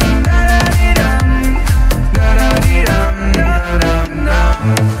 da-da-dee-dum, da-da-dee-dum, da-da-dee-dum,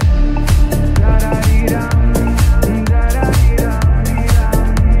 da-dum-dum.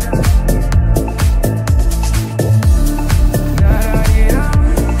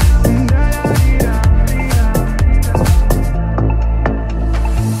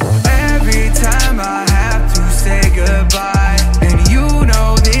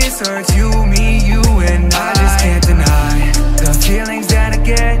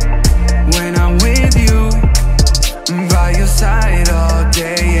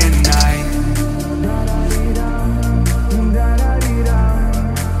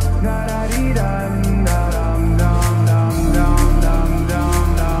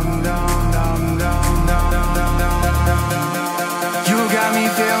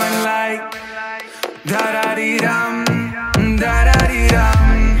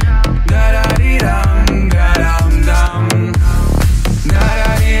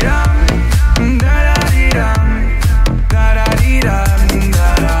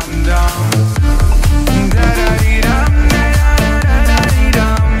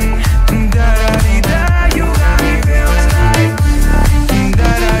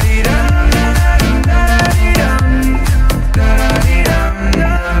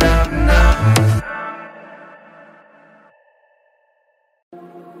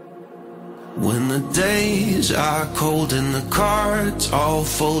 hands are cold and the cards all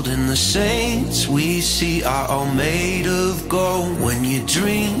fold, and the saints we see are all made of gold. When your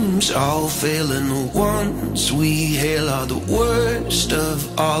dreams all fail and the ones we hail are the worst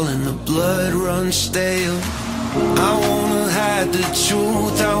of all, and the blood runs stale. I wanna hide the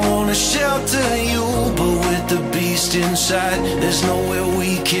truth, I wanna shelter you, but with the beast inside, there's nowhere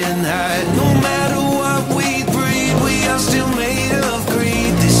we can hide. No matter what we breed, we are still made of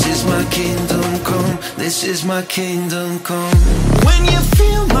greed. This is my kingdom come, this is my kingdom come. When you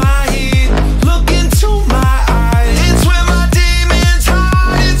feel my heat, look into my eyes. It's where my demons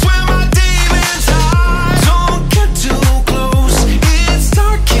hide, it's where my demons hide. Don't get too close, it's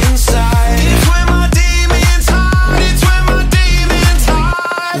dark inside. It's where my demons hide, it's where my demons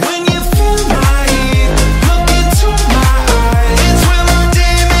hide. When you feel my heat, look into my eyes. It's where my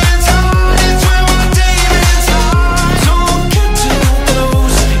demons hide, it's where my demons hide. Don't get too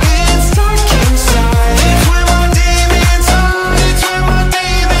close, it's dark inside. It's where my demons hide, it's where my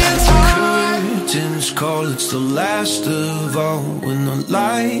demons hide. Curtains call, it's the last of all. When the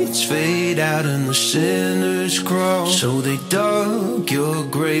lights fade out and the sinners crawl, so they dug your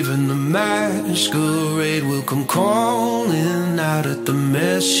grave and the masquerade will come crawling out at the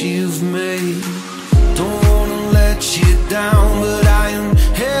mess you've made. Don't wanna let you down, but I am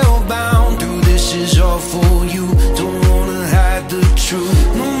hellbound. Through this is all for you, don't wanna hide the truth.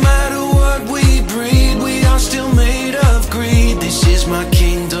 No matter what we breed, we are still made of greed. This is my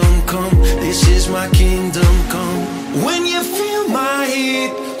kingdom come, this is my kingdom come. When you feel my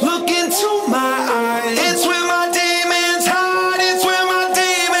heat, look into my eyes. It's where my demons hide, it's where my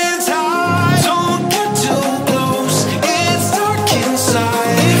demons hide. Don't get too close, it's dark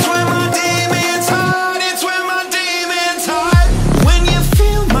inside. It's where my demons hide, it's where my demons hide. When you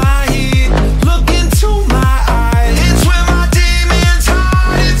feel my heat, look into my eyes. It's where my demons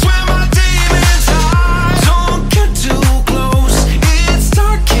hide, it's where my demons hide. Don't get too close, it's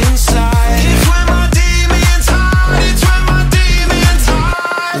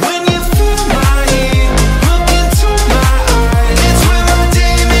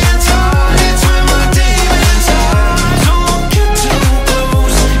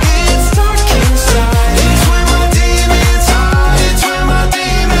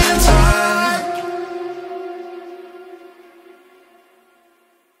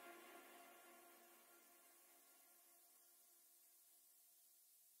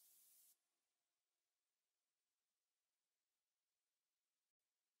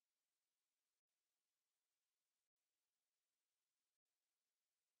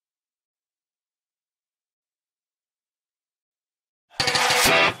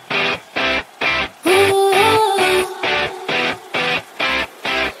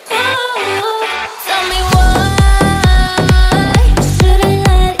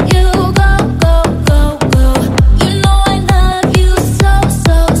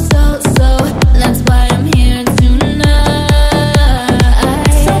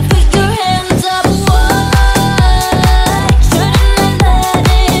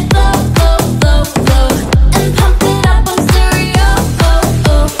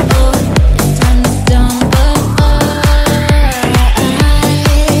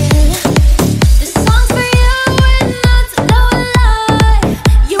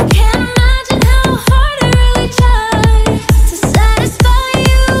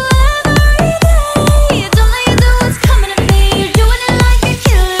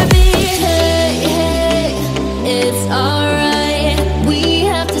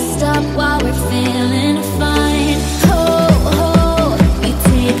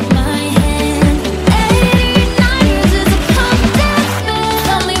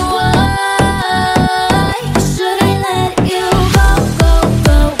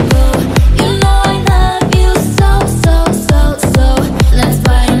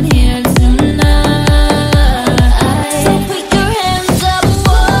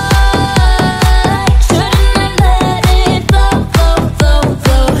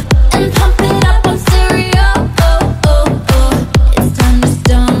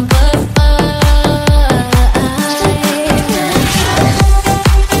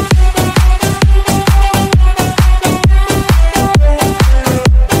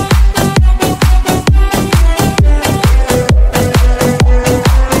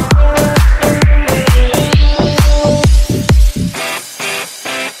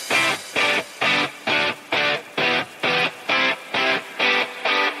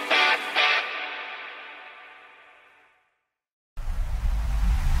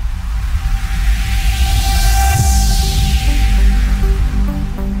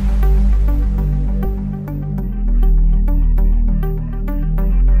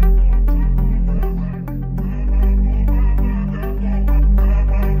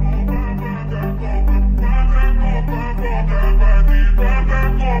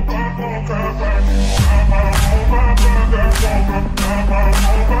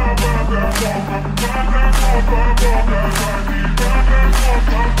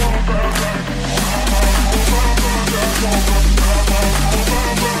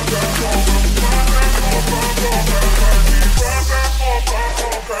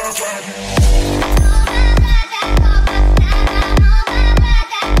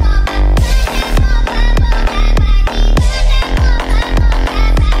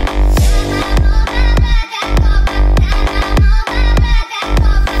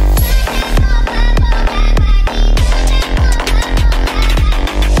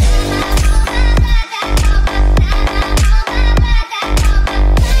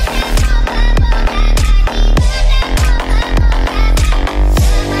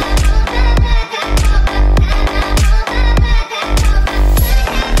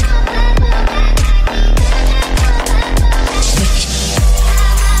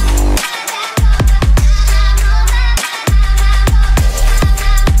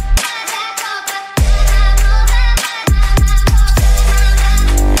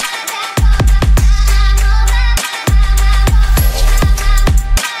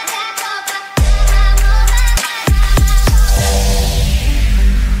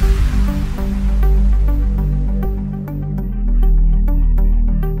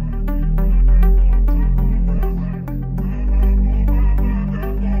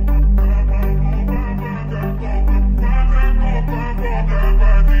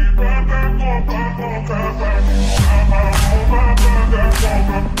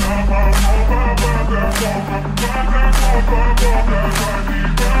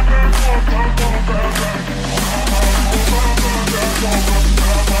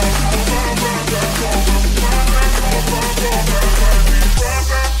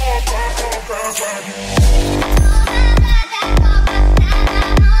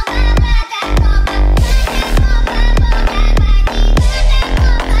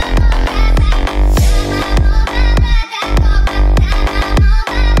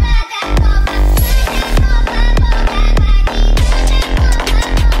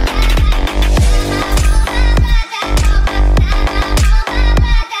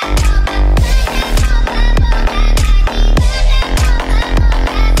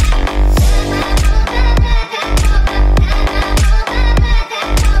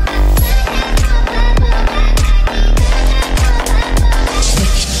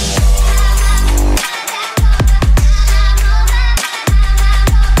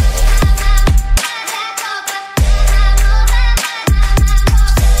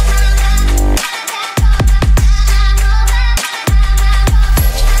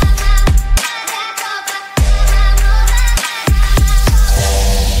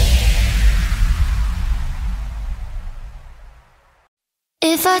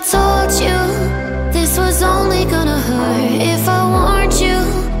If I told you this was only gonna hurt, if I warned you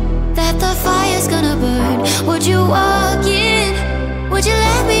that the fire's gonna burn, would you walk in? Would you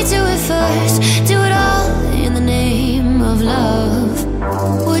let me do it first? Do it all in the name of love.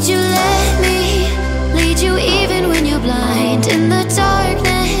 Would you let me lead you even when you're blind? In the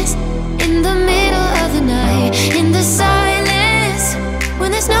darkness, in the middle of the night, in the silence,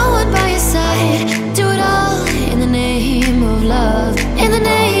 when there's no one by your side. Do it all in the name of love. In the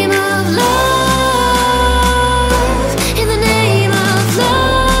name of love. In the name of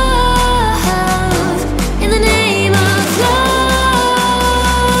love. In the name of love.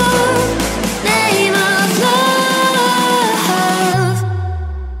 Name of love.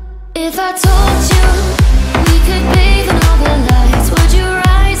 If I told you we could bathe in all the lights, would you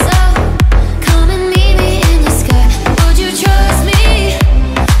rise up? Come and meet me in the sky. Would you trust me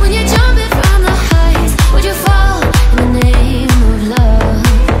when you're jumping from the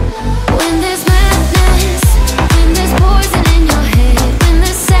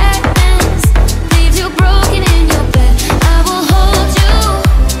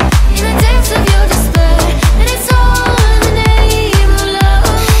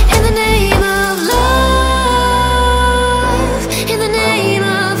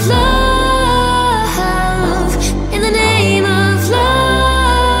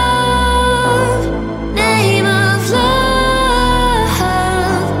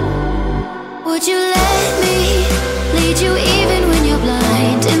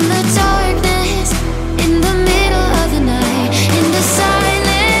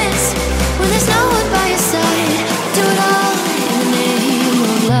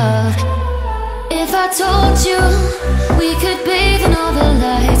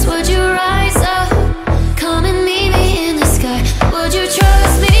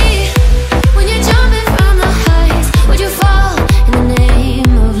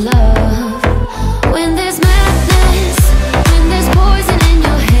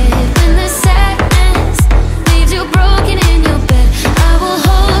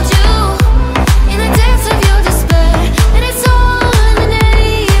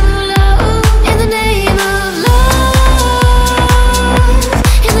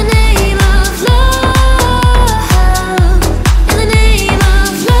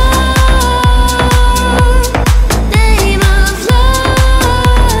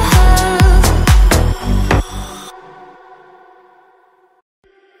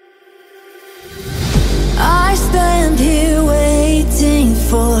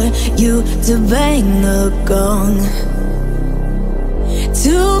you to bang the gong,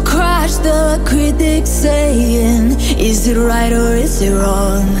 to crush the critics saying, is it right or is it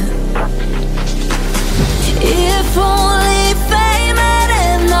wrong? If only fame had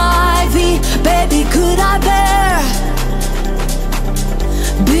an ivy, baby, could I bear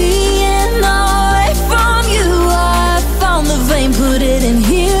being away from you? I found the vein, put it in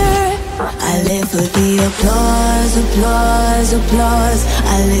here. I live for the applause, applause, applause.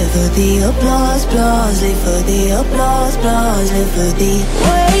 I live for the applause, applause. Live for the applause, applause. Live for the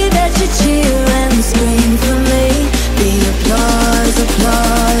way that you cheer and scream for me. The applause,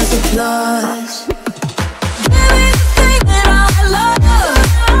 applause, applause. Give me the thing that I love.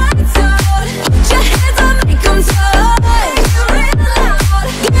 Put your hands up, make them touch.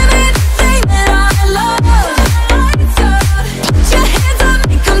 Give me the thing that I love. Put your hands up,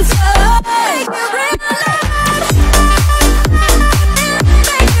 make them touch.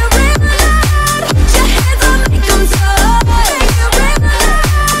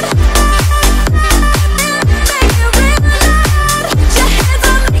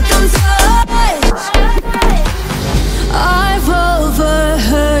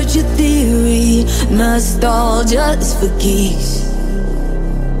 Nostalgia's for geeks.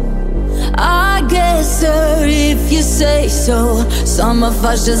 I guess, sir, if you say so. Some of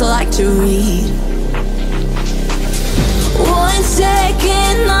us just like to read. 1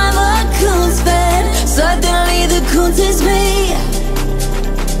 second I'm a Coons fan, suddenly the Coons is me.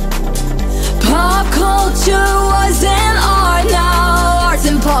 Pop culture was an art, now art's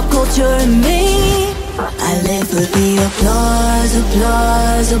in pop culture and me. I live for the applause,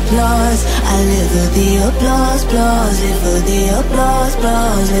 applause, applause. I live for the applause, applause. Live for the applause,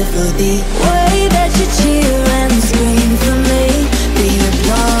 applause. Live for the way that you cheer and scream for me. The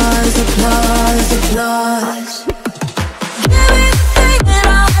applause, applause, applause. Give me the thing that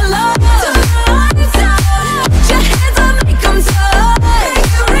I love. Put your hands up, make them touch.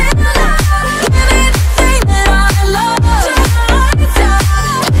 Give me the thing that I love. Put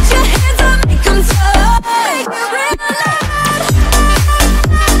your hands up, make them touch.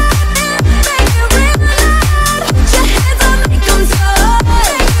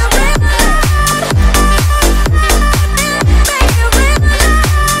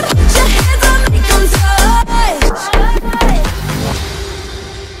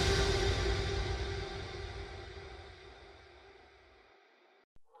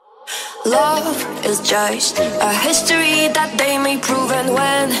 Love is just a history that they may prove, and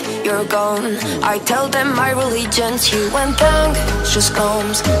when you're gone, I tell them my religion's you. When punk just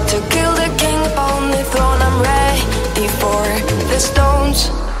comes to kill the king upon the throne, I'm ready for the stones.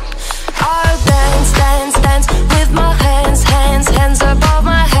 I'll dance, dance, dance with my hands, hands, hands above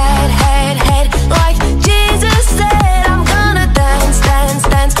my head, head, head. Like Jesus said, I'm gonna dance, dance,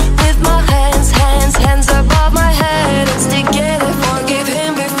 dance with my hands, hands, hands above my head. And stick together, forgive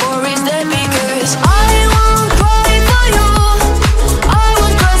him before he's dead, because I won't cry for you. I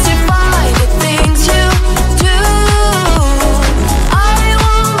won't crucify the things you do. I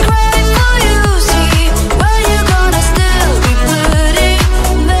won't cry for you, see, but you're gonna still be bloody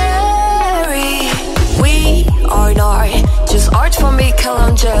Mary. We are not just art from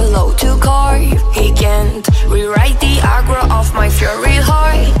Michelangelo to carve. He can't rewrite the aggro of my fury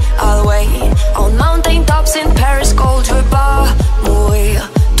heart. I'll wait on mountain tops in Paris, cold Repas, muy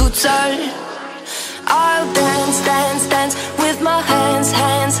toute seule. I'll dance, dance, dance with my hands,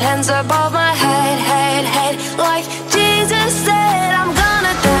 hands, hands above my head, head, head. Like Jesus said, I'm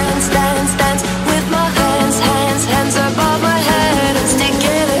gonna dance, dance, dance with my hands, hands, hands above my head. And stick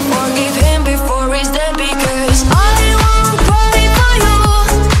together, forgive him before he's dead, because I won't cry for you.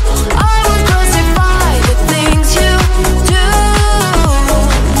 I won't crucify the things you do.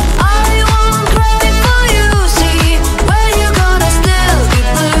 I won't cry for you, see, but you're gonna still be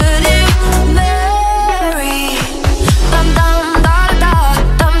bloody Mary. Dum dum da da da,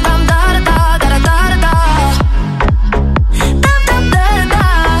 dum dum da da da da da da da. Dum dum da da da,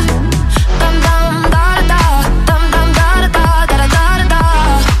 dum dum da da, dum dum da da da da da da.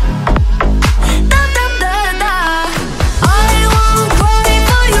 Dum dum da da. I won't cry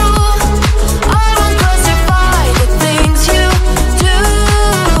for you. I won't crucify the things you do.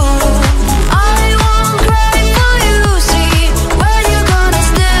 I won't cry for you, see, but you're gonna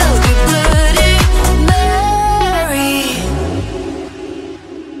still be bloody Mary.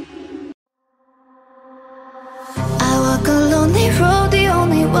 I walk a lonely road, the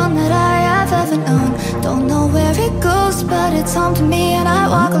only one that I have ever known. Don't know where it goes, but it's home to me, and I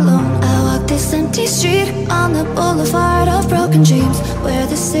walk alone. I walk this empty street on the boulevard of broken dreams, where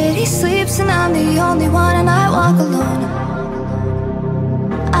the city sleeps and I'm the only one, and I walk alone.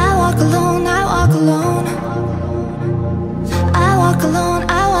 I walk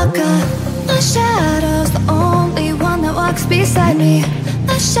walker. My shadow's the only one that walks beside me.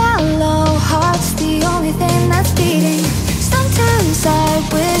 My shallow heart's the only thing that's beating. Sometimes I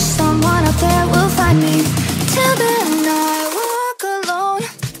wish someone up there will find me. Till then I walk alone.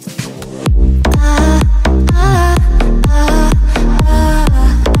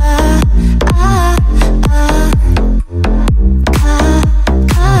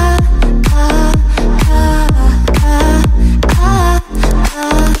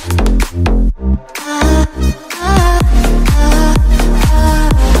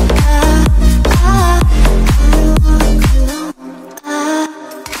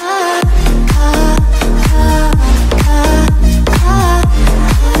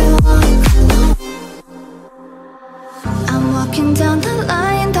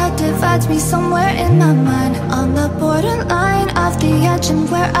 Me somewhere in my mind, on the borderline of the edge and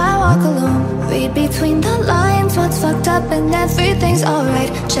where I walk alone. Read between the lines, what's fucked up and everything's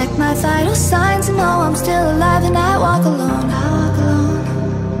alright. Check my vital signs and know I'm still alive, and I walk alone. I walk alone.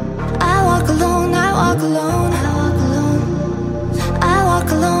 I walk alone. I walk alone. I walk alone. I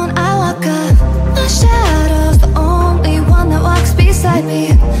walk alone. I walk up. My shadow's the only one that walks beside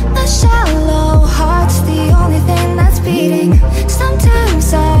me. My shallow heart's the only thing that's beating.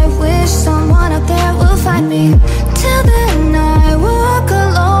 Sometimes I wish someone up there will find me. Till then I walk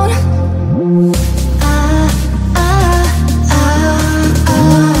alone.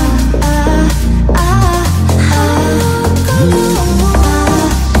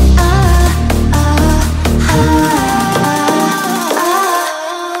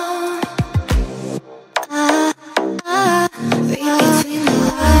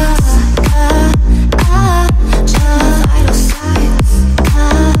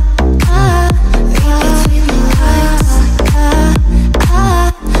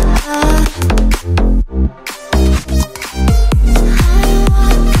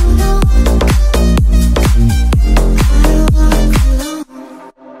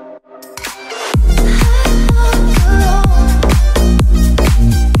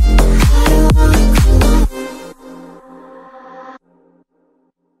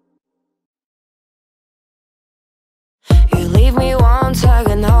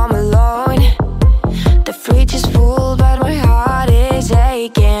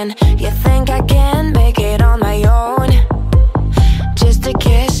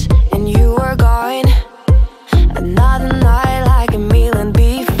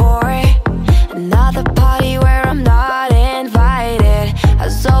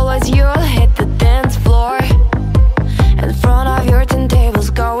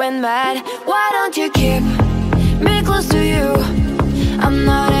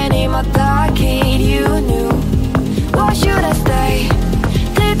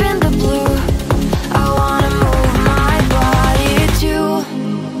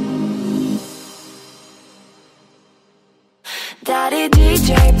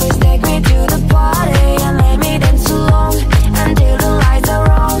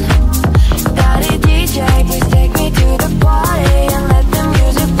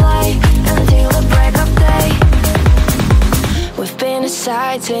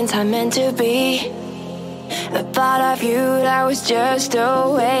 Since I'm meant to be, the thought of you that was just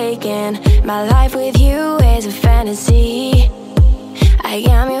awakened. My life with you is a fantasy. I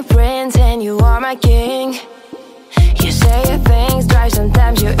am your prince and you are my king. You say your things drive,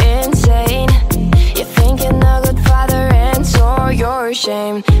 sometimes you're insane. You think you're a good father and so you're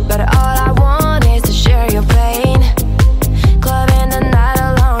ashamed. But all I want is to share your pain. Clubbing the night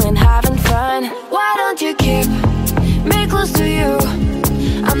alone and having fun. Why don't you keep me close to you?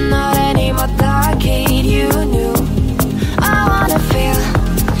 I'm not anymore that kid you knew. I wanna feel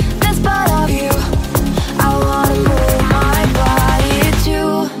this part of you. I wanna move my body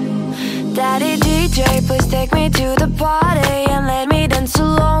too. Daddy DJ, please take me to the party and let me dance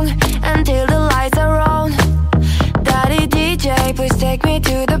along until the lights are on. Daddy DJ, please take me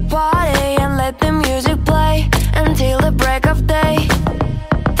to the party and let the music play until the break of day.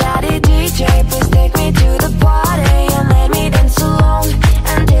 Daddy DJ, please take me to the party and let me dance along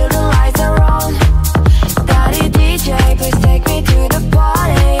until the lights are on. Daddy DJ, please take me to the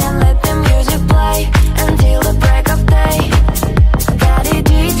party and let the music play until the break of day. Daddy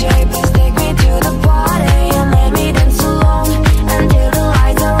DJ, please take me to the party and let me dance along until the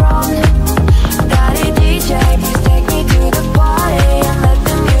lights are on. Daddy DJ, please take me to the party and let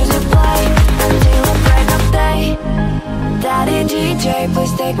the music play until the break of day.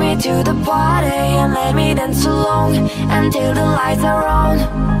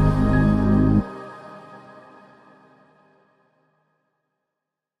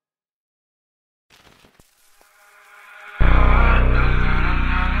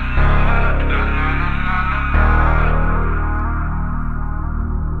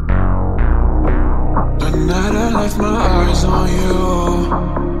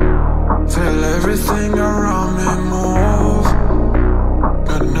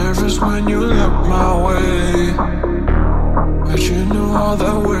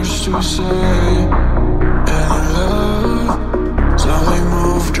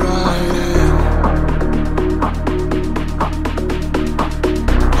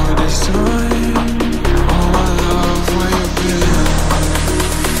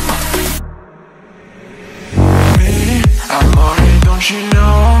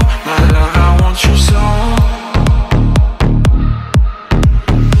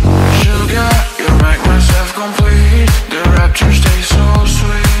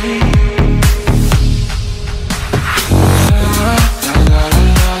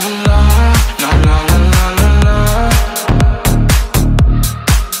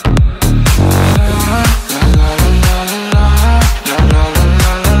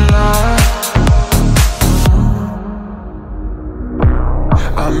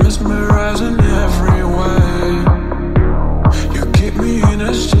 mesmerizing every way. You keep me in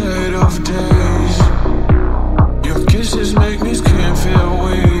a state of daze. Your kisses make me skin feel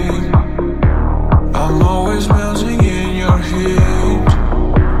weak. I'm always melting in your heat,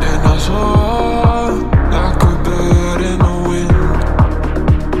 and I soar like a bird in the wind.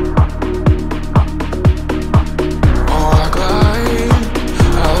 Oh, I glide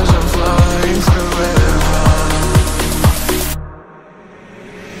as I'm flying forever.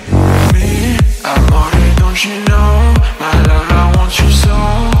 Me, amore, don't you know, my love, I want you so.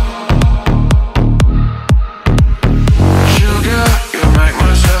 Sugar, you make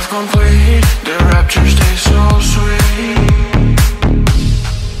myself complete. The rapture stays so sweet.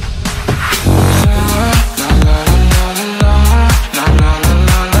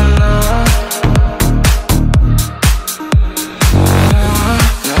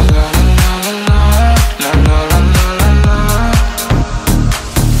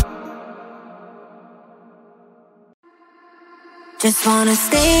 Just wanna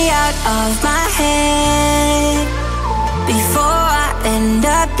stay out of my head before I end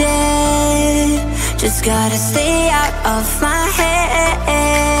up dead. Just gotta stay out of my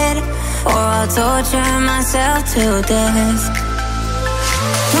head, or I'll torture myself to death.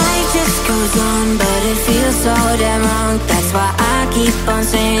 Life just goes on, but it feels so damn wrong. That's why I keep on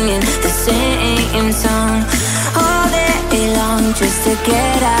singing the same song all day long, just to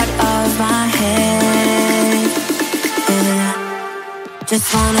get out of my head. Yeah. Just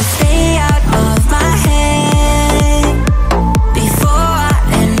wanna stay out of my head before I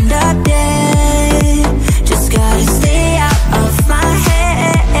end up dead. Just gotta stay out of my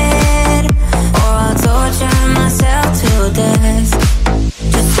head, or I'll torture myself to death.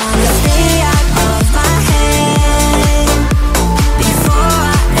 Just wanna stay out of my head before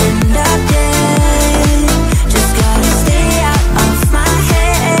I end up dead. Just gotta stay out of my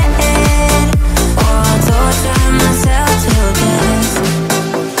head, or I'll torture myself to death.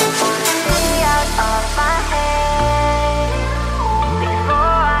 Stay out of my head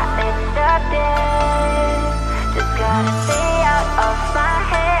before I end up dead. Just gotta stay out of my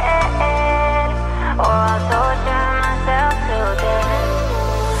head, or I'll torture myself to death.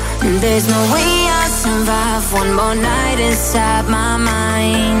 There's no way I'll survive one more night inside my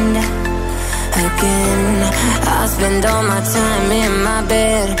mind. Again, I'll spend all my time in my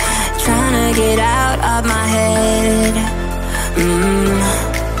bed, trying to get out of my head.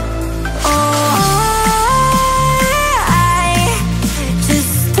 Oh, I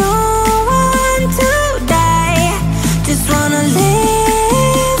just don't want to die. Just wanna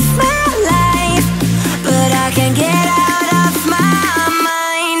live my life, but I can't get out of my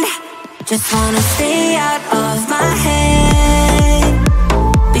mind. Just wanna stay out of my head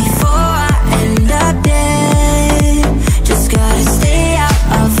before I end up dead. Just gotta stay out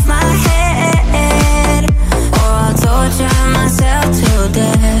of my head, or I'll torture myself to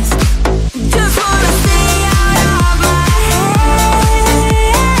death. Just wanna stay out of my head.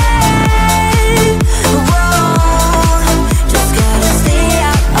 Whoa. Just gotta stay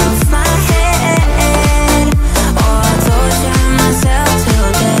out of my head, or I'll torture myself to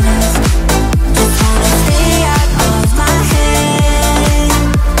death. Just wanna stay out of my head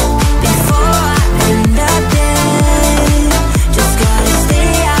before I end up dead. Just gotta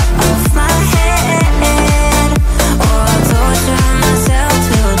stay out of my head, or I'll torture myself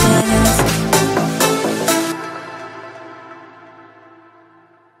to death.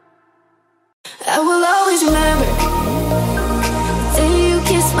 I will always remember the day you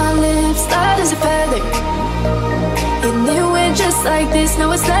kissed my lips, light as a feather. And it went just like this,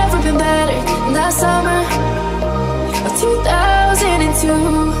 no, it's never been better. Last summer of 2002,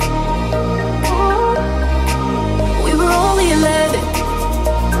 we were only 11,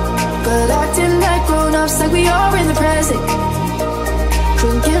 but acting like grown-ups, like we are in the present.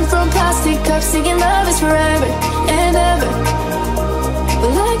 Drinking from plastic cups, singing love is forever and ever.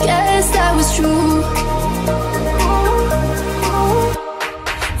 Well, I guess that was true.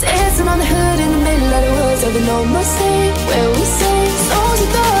 Dancing on the hood in the middle of the woods of an old Mustang, where we sang songs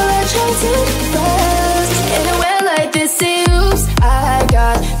with all our childhood friends. And it went like this, oops, I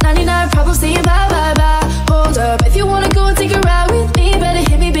got 99 problems saying bye, bye, bye. Hold up, if you wanna go and take a ride with me, better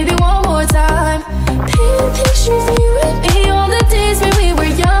hit me, baby, one more time. Paint a picture of you and me on the days when we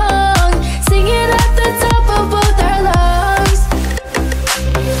were young, singing at the top of both our lungs.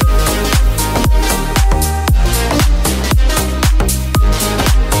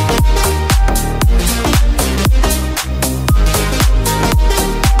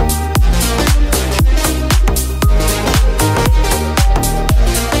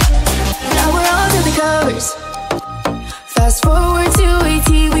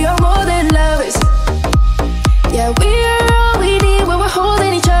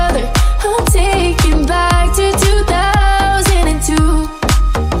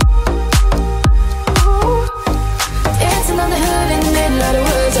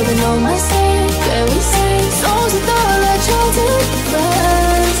 on my stage where we sing songs with all our childhood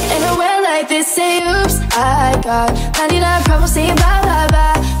friends. Ain't nowhere like this, say oops, I got 99 problems saying bye, bye,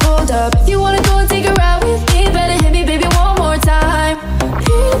 bye. Hold up, if you wanna go and take a ride with me, better hit me, baby, one more time.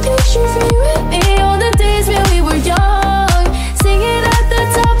 Paint a picture for you and me on the days when we were young, singing at the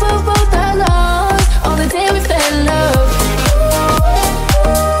top of both our lungs on the day we fell in love.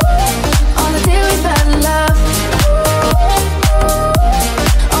 On the day we fell in love.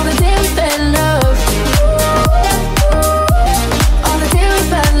 On the day we fell in love. On the day we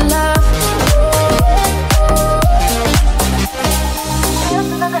fell in love. Just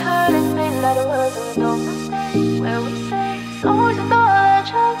another hood and spin like a word that we don't mistake. Where we say songs with all our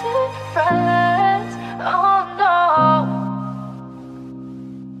childhood friends. Oh no.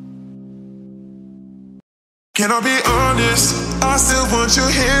 Can I be honest? I still want your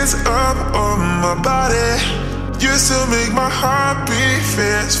hands up on my body. You still make my heart beat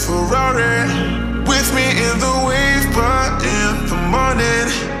fast Ferrari. With me in the wave, but in the morning,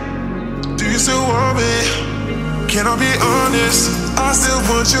 do you still want me? Can I be honest? I still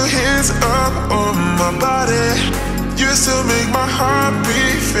want your hands up on my body. You still make my heart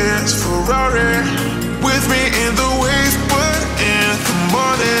beat fast Ferrari. With me in the wave, but in the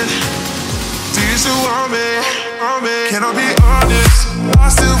morning, do you still want me? Can I be honest? I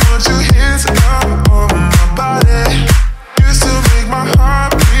still want your hands up on my body. You still make my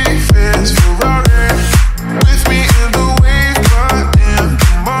heart beat fast Ferrari. With me in the wave, but in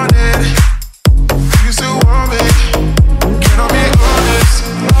the morning, do you still want me? Can I be honest?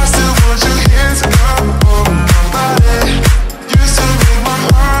 I still want your hands up on my body. You still make my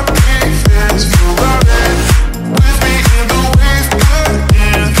heart beat fast Ferrari. With me in the wave, but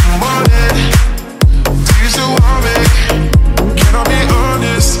in the morning, do you still want me? Can I be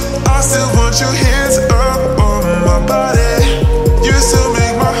honest? I still want your hands up on my body. You still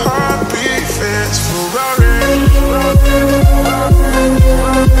make my heart beat fast Ferrari.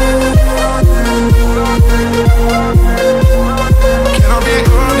 Can I be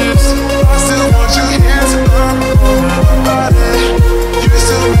honest? I still want your hands up on my body. You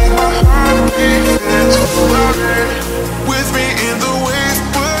still make my heart beat fast Ferrari. With me in the wave,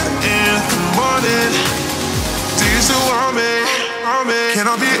 but in the morning, do you still want me? Can I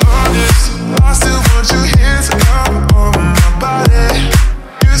be honest? I still want your hands up on my body.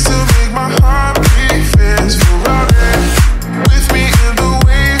 You still make my heart beat fast Ferrari. With me in the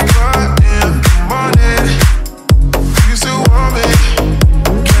wave, but in the morning, do you still want me?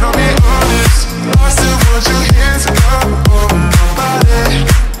 Can I be honest? I still want your hands up on my body.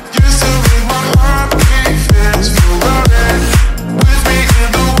 You still make my heart beat fast Ferrari. With me in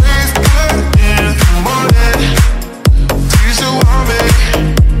the wave, but in the morning, do you still want me?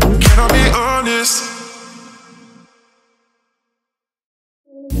 Can I be honest?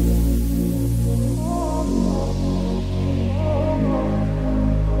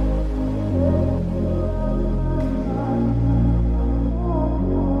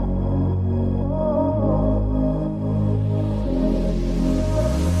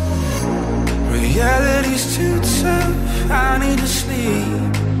 Reality's too tough, I need to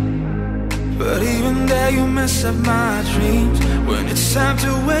sleep. But even there you mess up my dreams. When it's time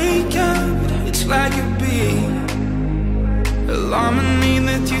to wake up, it's like a beat. Alarming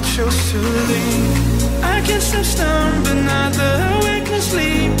that you chose to leave. I can't stop snoring, but not the awakeness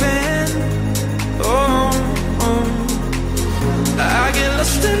sleeping. Oh, oh. I get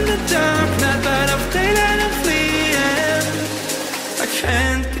lost in the dark, not light of daylight, I'm fleeing. I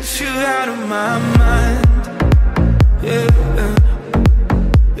can't get you out of my mind. Yeah,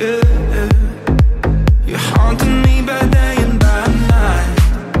 yeah, yeah. You're haunting me by day and by night.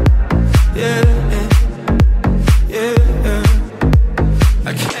 Yeah, yeah, yeah.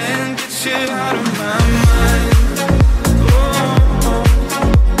 I can't get you out of my mind. Oh, oh,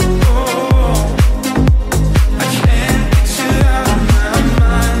 oh. I can't get you out of my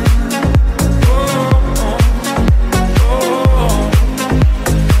mind. Oh, oh, oh.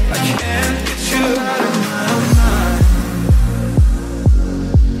 I can't get you out of my mind.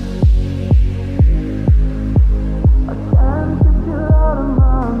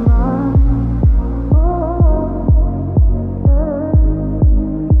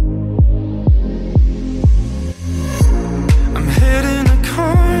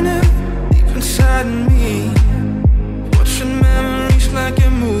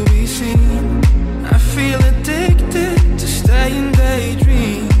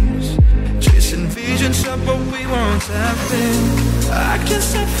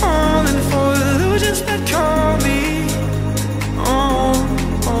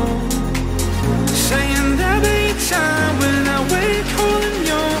 time when I wake holding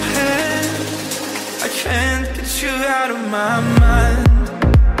your hand. out of my mind.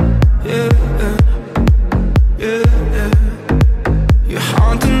 Yeah, yeah, yeah. You're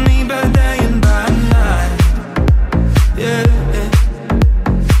haunting me by day and by night. Yeah,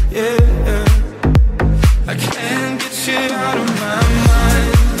 yeah, yeah. I can't get you out of my mind.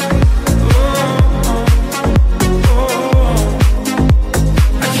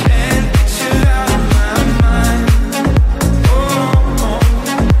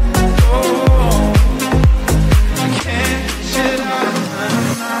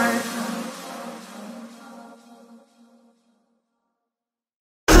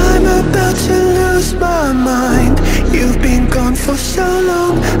 To lose my mind. You've been gone for so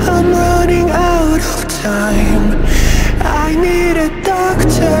long, I'm running out of time. I need a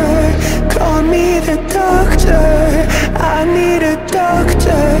doctor, call me the doctor. I need a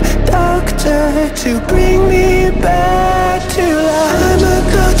doctor, doctor, to bring me back to life. I'm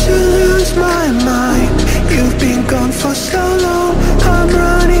about to lose my mind. You've been gone for so long, I'm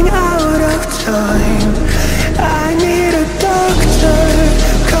running out of time. I need a doctor,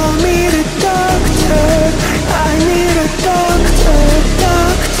 call me the doctor. I need a doctor,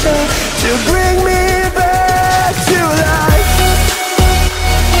 doctor, to bring me back to life.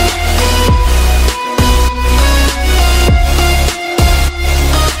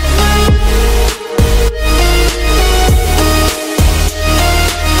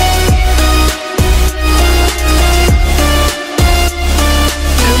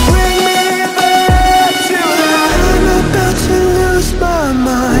 To bring me back to life. I'm about to lose my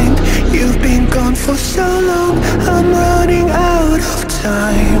mind. You've been gone for so long, I'm running out of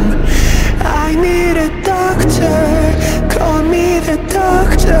time. I need a doctor, call me the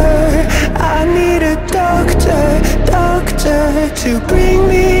doctor. I need a doctor, doctor, to bring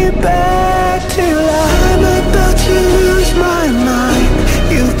me back to life. I'm about to lose my mind.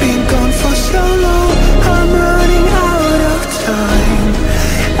 You've been gone for so long, I'm running out of time.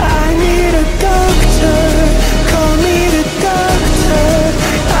 I need a doctor, call me the doctor.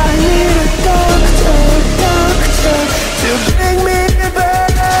 I need a doctor, doctor, to bring me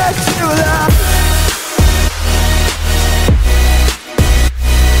back to life.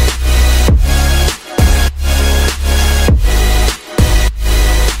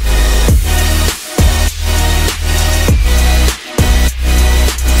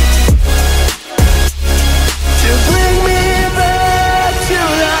 To bring me back to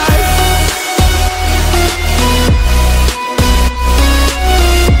life.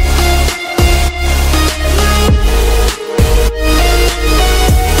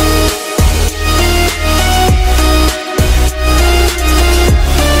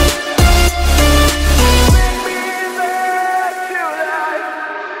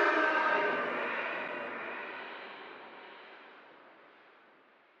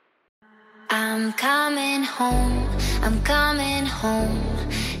 I'm coming home, I'm coming home.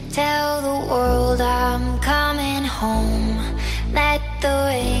 Tell the world I'm coming home. Let the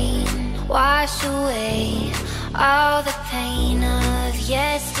rain wash away all the pain of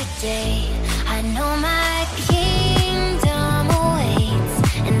yesterday. I know my kingdom awaits,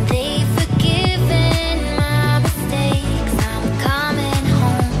 and they've forgiven my mistakes. I'm coming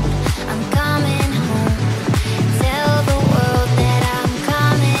home, I'm coming home. Tell the world that I'm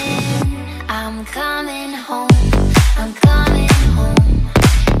coming home, I'm coming home.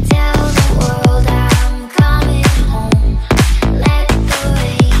 Tell the world I'm coming home. Let the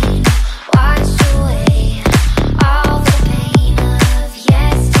rain wash away all the pain of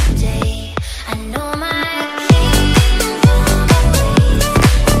yesterday. I know my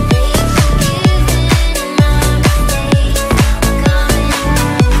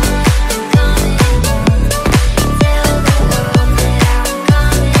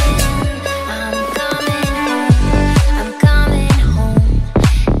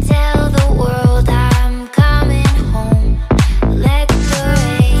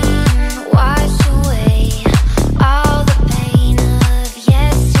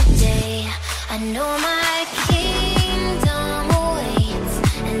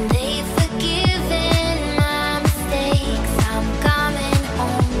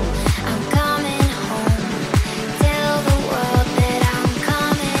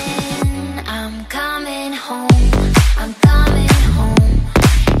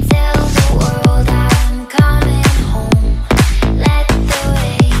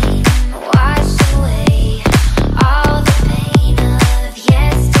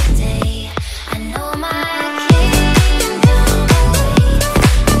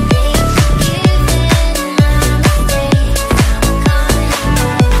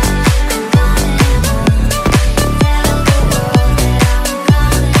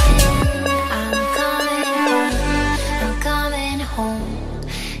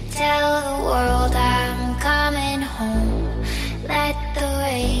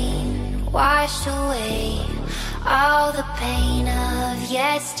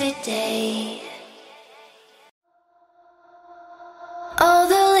yesterday. All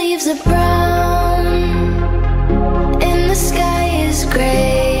the leaves are brown and the sky is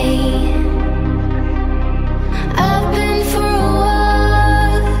gray. I've been for a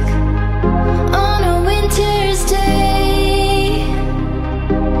walk on a winter's day.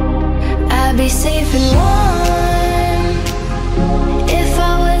 I'd be safe and warm if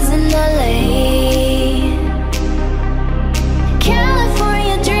I was in LA.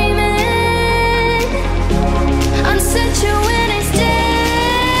 California dreaming on such a winter's day.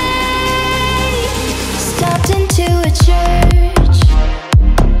 Stopped into a church,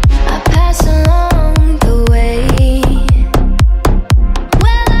 I pass along the way.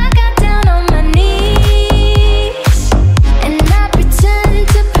 Well, I got down on my knees and I pretend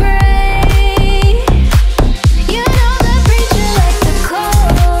to pray. You know the preacher likes to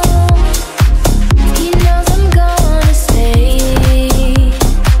call, he knows I'm gonna stay.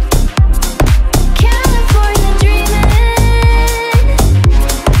 California dreaming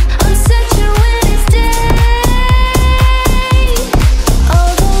on such a winter's day.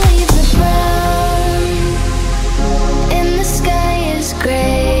 All the leaves are brown and the sky is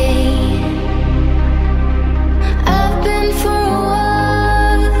gray. I've been for a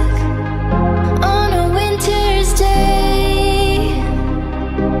walk on a winter's day.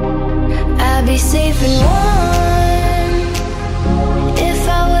 I'd be safe and warm if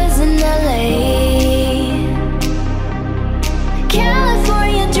I was in LA.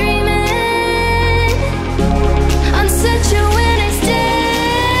 California dreaming on such a winter's day.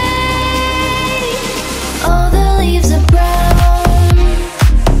 All the leaves are brown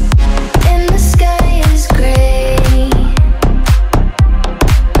and the sky is gray.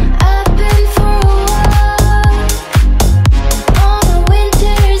 I've been for a walk on a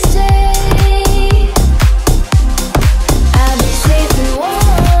winter's day. I'd be safe and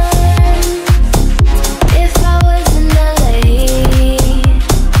warm if I was in LA.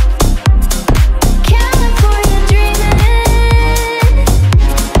 California dreaming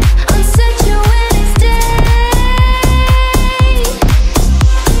on such a winter's day.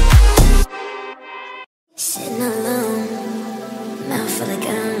 Sitting alone, mouth full of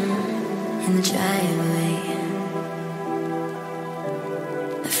gum in the driveway.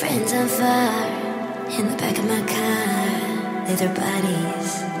 My friends on fire in the back of my car, lay their bodies.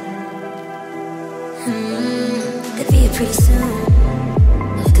 They'll be here pretty soon.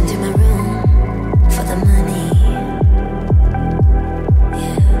 Looking through my room for the money.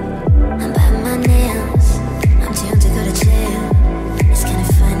 Yeah, I'm biting my nails. I'm too young to go to jail. It's kind of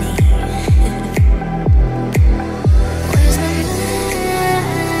funny. Where's my mind?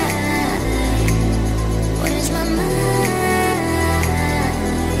 Where's my mind?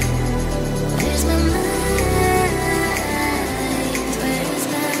 Where's my mind? Where's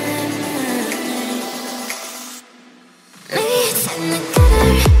my mind? Maybe it's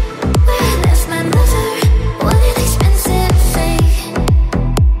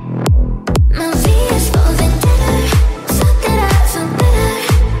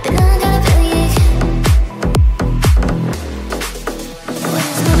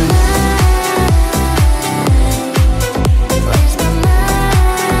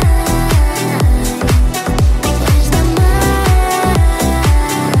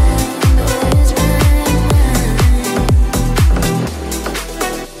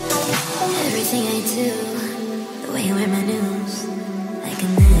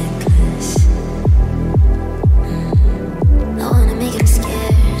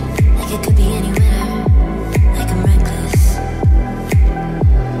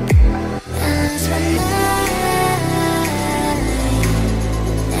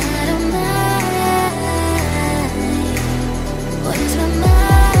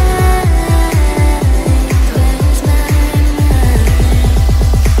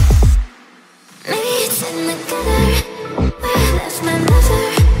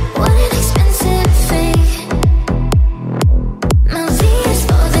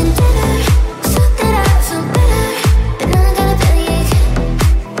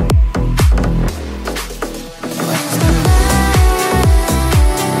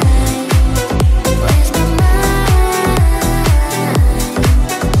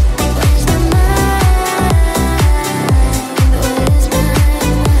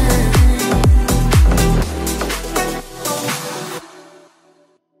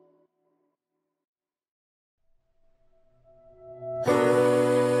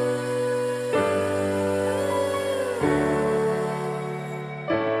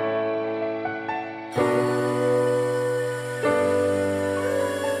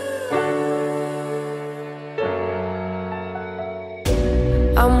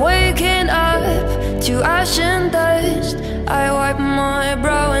I'm waking up to ash and dust. I wipe my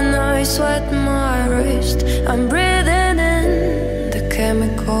brow and I sweat my wrist. I'm breathing in the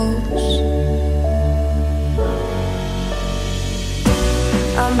chemicals.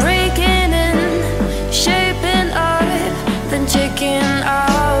 I'm breaking in, shaping up, then checking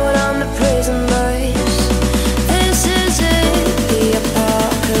out on the prison bus. This is it, the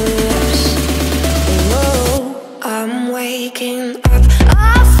apocalypse. Whoa, I'm waking up.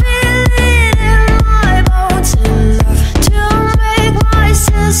 I feel it in my bones, enough to make my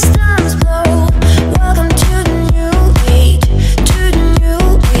systems blow. Welcome to the new age, to the new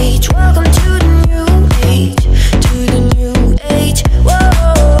age. Welcome to the new age, to the new age. Whoa.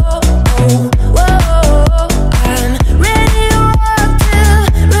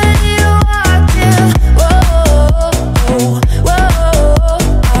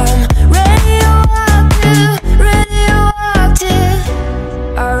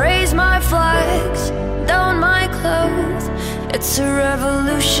 It's a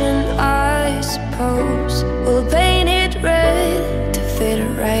revolution, I suppose. We'll paint it red to fit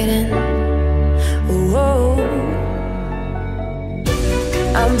it right in. Whoa.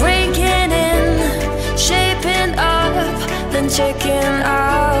 I'm breaking in, shaping up, then checking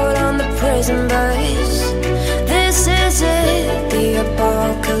out on the prison bus. This is it, the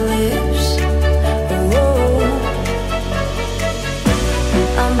apocalypse. Whoa.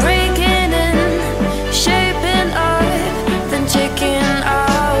 I'm breaking in, shaping up, then checking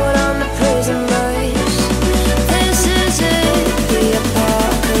out on the prison bus. This is it, the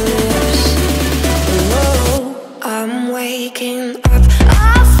apocalypse. Whoa, I'm waking up.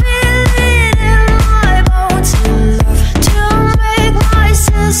 I feel it in my bones, enough to make my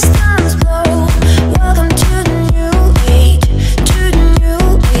systems blow. Welcome to the new age, to the new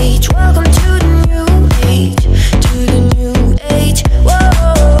age. Welcome to the new age, to the new age.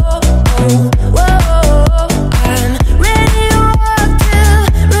 Whoa, whoa, I'm radioactive,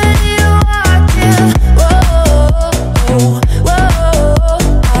 radioactive. Whoa, whoa,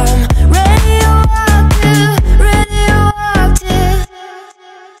 I'm radioactive, radioactive.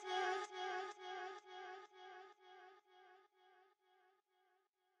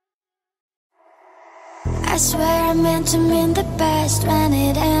 I swear I meant to mean the best when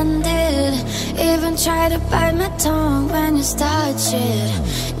it ended. Even tried to bite my tongue when you started shit.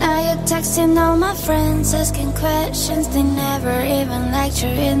 Now you're texting all my friends, asking questions. They never even lecture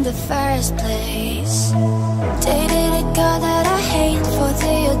in the first place. Dated a girl that I hate for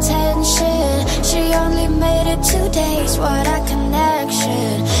the attention. She only made it 2 days, what a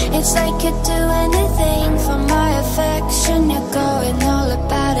connection. It's like you'd do anything for my affection. You're going all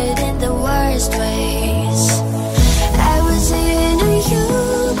about it in the worst ways. I was into you,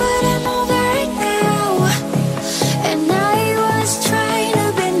 but I'm over it now. And I was trying to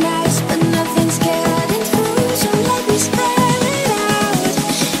be nice, but nothing's getting through. So let me spell it out.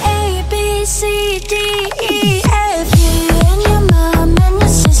 A, B, C, D, E, F. You and your mom and your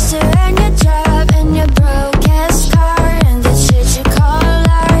sister and your job and your broke ass car and the shit you call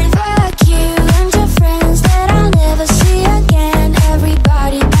art. Fuck you and your friends.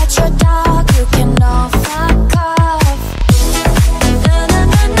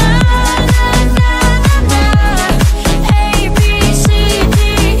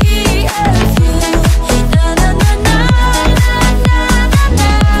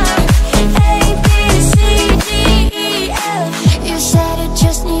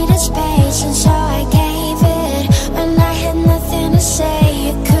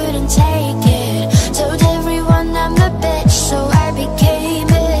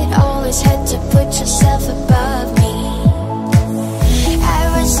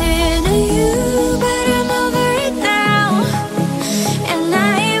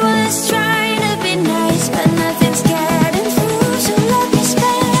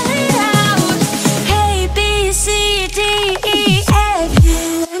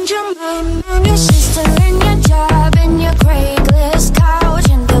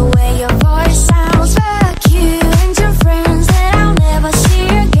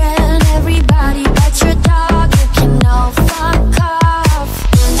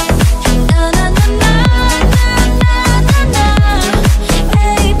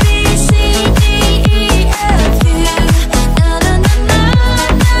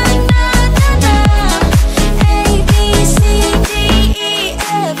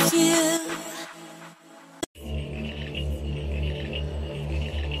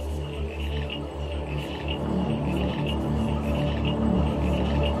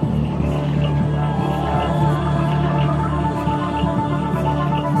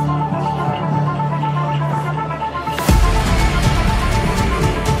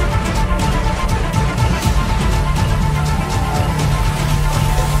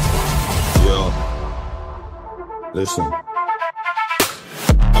 Listen.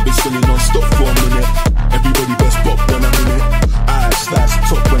 I've been spinning non-stop for a minute. Everybody best pop when I'm in it. I slice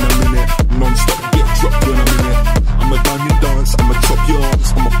top when I'm in it. Non-stop get dropped when I'm in it. I'ma dime your dance, I'ma chop your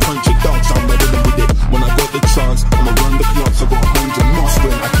arms, I'ma punch your dance, I'm ready with it. When I got the chance, I'ma run the plants, I got 100 knots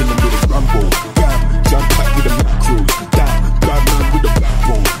when I kill them with a Rambo. Bam, jam pack with the macros. Damn, bad man with the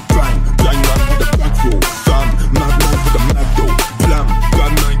backbone. Bang, bang man with the backroll. Bam, mad man with the mad dough. Blam, bad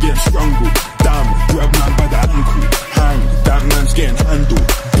man getting strangled. Damn, grab man by the ankle. Hang, that man's getting handled.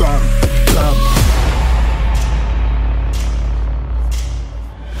 Bam, blam.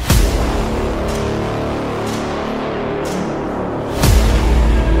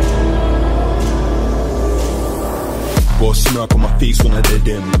 Got a smirk on my face when I dead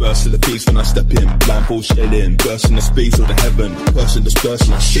in. Burst in the face when I step in. Blindfold shelling. Burst in the space of the heaven. Person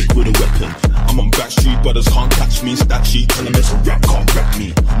dispersing, I shake with a weapon. I'm on backstreet, brothers can't catch me. Statue, trying to mess a rap, can't rap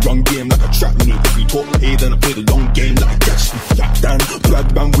me. Run game like a trap me. If we talk pay, then I play the long game like a catch me. Black Dan,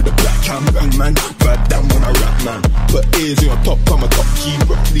 bad man with a black cam, bang man. Bad Dan when I rap man. Put ears in your top, I'm a top key.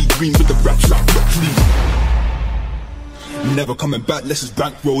 Broccoli green with the raps like broccoli. Never coming back, let's just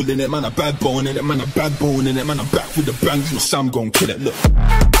bankroll in it. Man, a bad bone in it, man, a bad bone in it. Man, I'm back with the bangs, my Sam gon' kill it, look.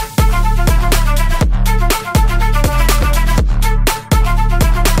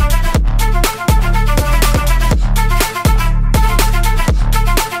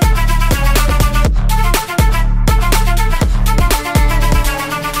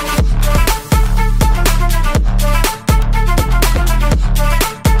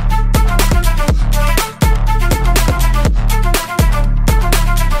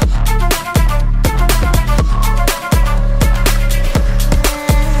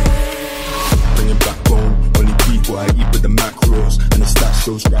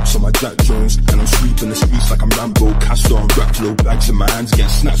 Bags in my hands getting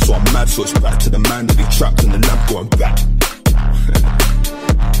snapped, so I'm mad. So it's back to the man that they trapped in the lamp going back.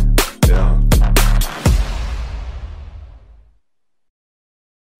 Yeah.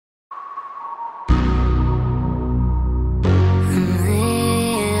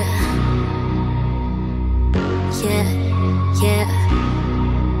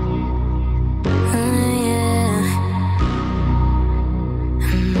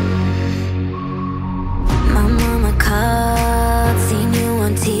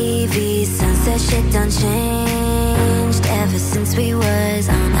 Shit done changed ever since we was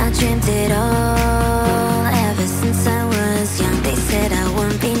on. I dreamt it all ever since I was young. They said I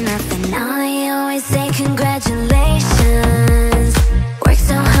wouldn't be nothing. Now they always say congratulations. Worked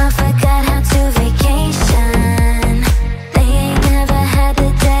so hard, forgot how to vacation. They ain't never had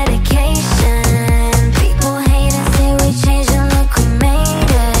the dedication. People hate and say we changed and look we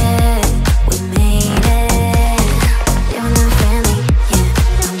made it. We made it. They were never friendly,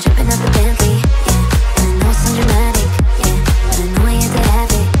 yeah. I'm jumping out the Bentley. Dramatic, yeah, but I know I had to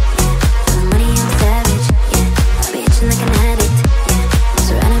have it, yeah. For the money I'm savage, yeah. I be itching like an addict, yeah.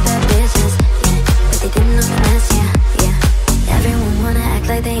 Surrounded by business, yeah. But they didn't know the last, yeah. Everyone wanna act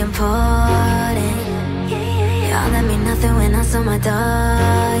like they important, yeah. All that mean nothing when I saw my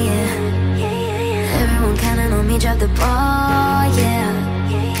dog, yeah. Everyone counting on me, drop the ball, yeah.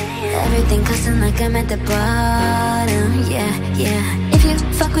 Everything costing like I'm at the bottom, yeah. If you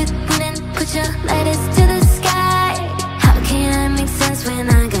fuck with me, then put your lighters to the sky. How can I make sense when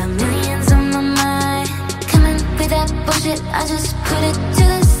I got millions on my mind? Coming with that bullshit, I just put it to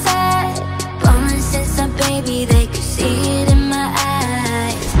the side. Ballin' since I'm baby, they could see it in my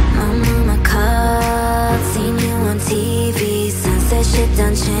eyes. My mama called, seen you on TV. Since that shit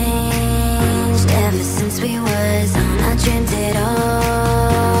done changed ever since we was on. I dreamt it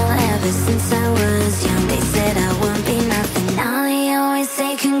all ever since I was young. They said I wouldn't be nothing. Now they always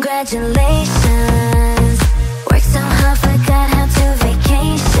say congratulations. Worked so hard, forgot how to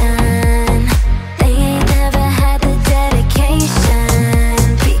vacation. They ain't never had the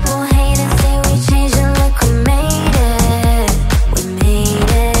dedication. People hate and say we changed and look we made it. We made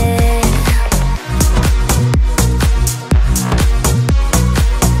it.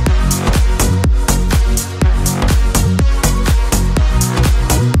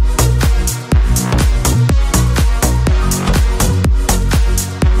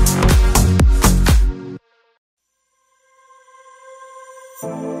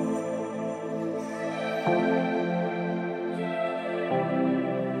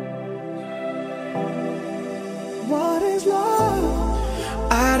 What is love?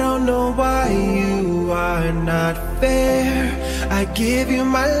 I don't know why you are not fair. I give you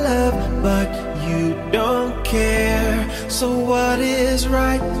my love, but you don't care. So what is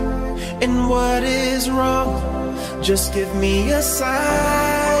right and what is wrong? Just give me a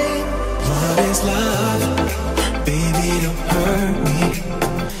sign. What is love? Baby, don't hurt me.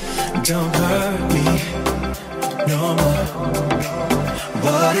 Don't hurt me no more.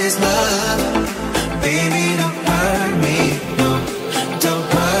 What is love? Baby, don't hurt me. No, don't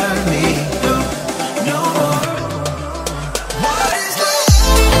hurt me. No, no more. What is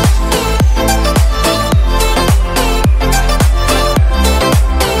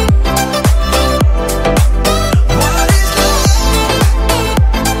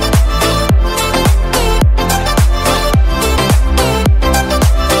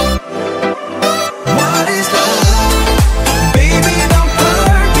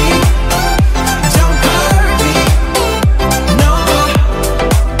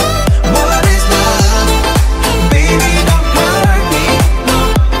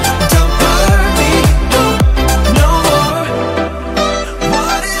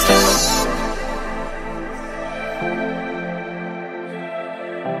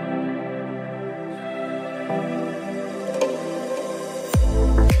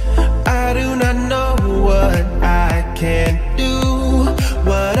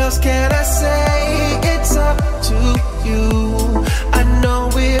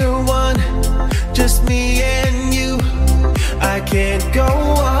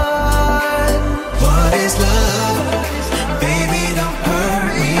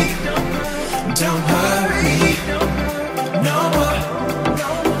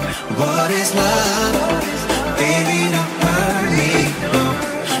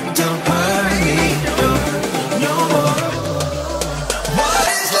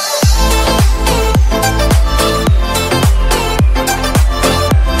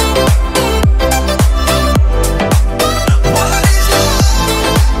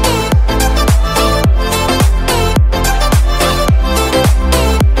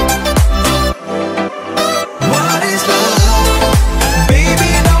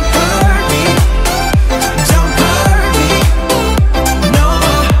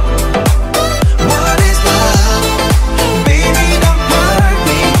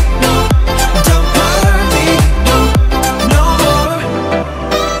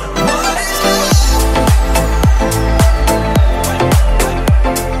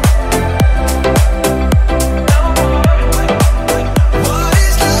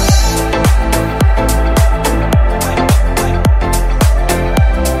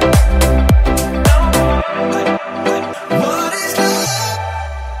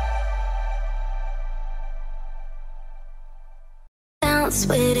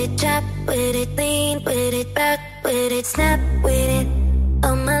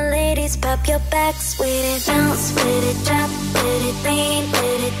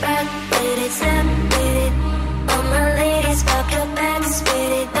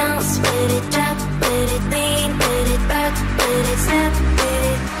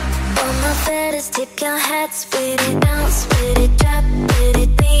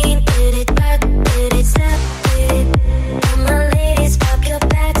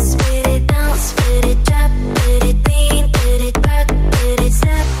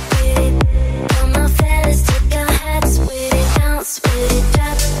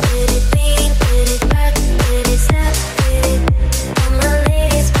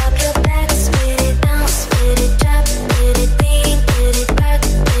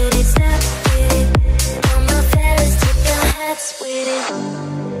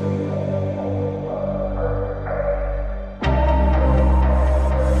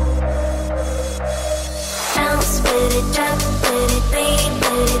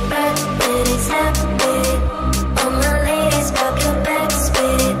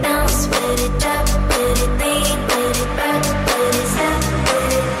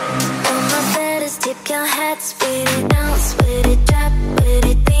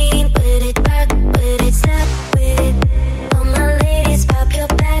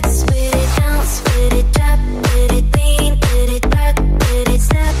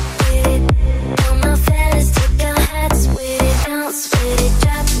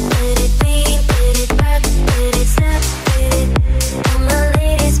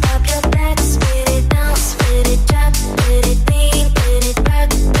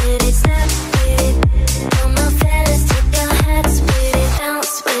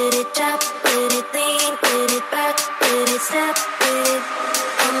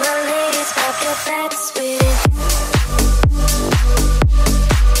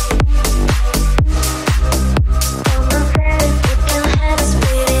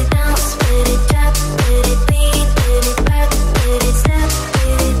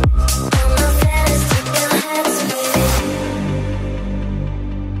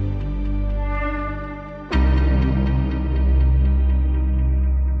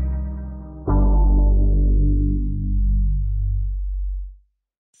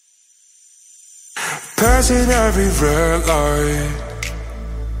passing every red light.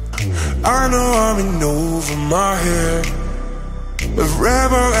 I know I'm in over my head, a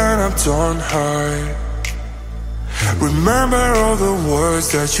rebel and I'm torn high. Remember all the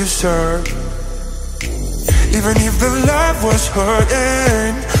words that you said. Even if the love was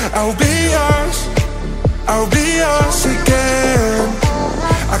hurting, I'll be yours, I'll be yours again.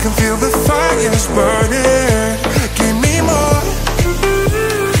 I can feel the fire's burning, give me more.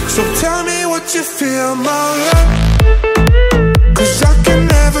 So tell me what you feel, my love, 'cause I can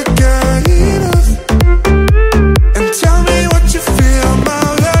never get enough. And tell me what you feel, my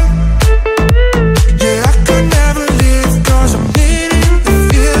love. Yeah, I could never leave, 'cause I'm needing the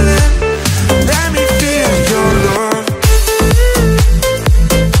feeling. Let me feel your love.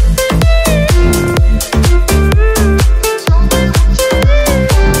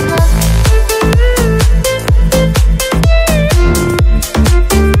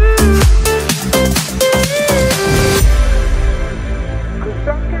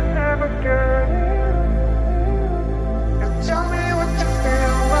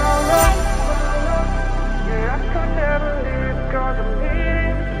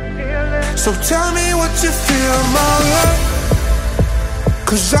 So tell me what you feel, my love,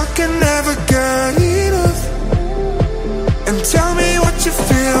 'cause I can never get enough. And tell me what you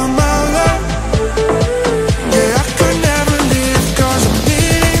feel, my love. Yeah, I could never leave, 'cause I'm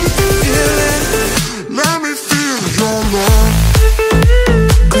needing the feeling. Let me feel your love,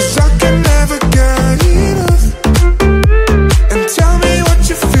 'cause I can never get enough. And tell me what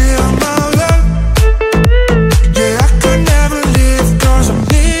you feel, my love. Yeah, I could never leave, 'cause I'm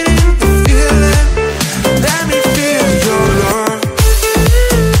needing the feeling. Let me feel your love.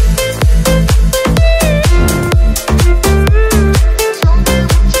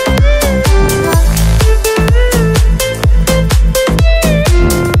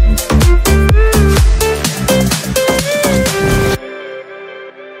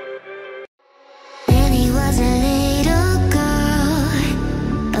 Annie was a little girl,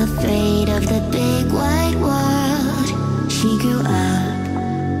 afraid of the big wide world. She grew up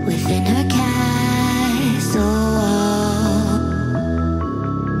within her castle wall.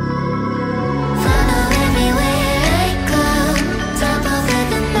 Follow everywhere I go, top over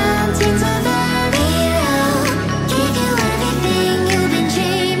the mountains or valley low. Give you everything you've been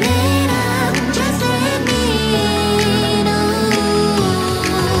dreaming of. Just let me know.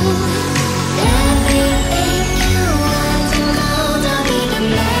 Everything you want to know, don't be the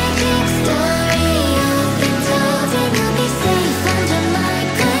magic story you've been told, and you'll be safe under my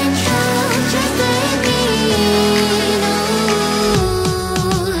control. Just let me know.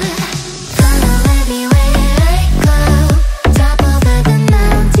 Follow everywhere I go, top over the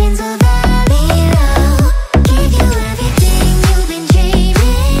mountains or valley low. Give you everything you've been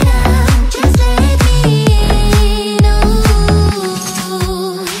dreaming of. Just let me know.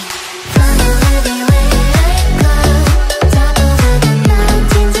 Follow everywhere I go, top over the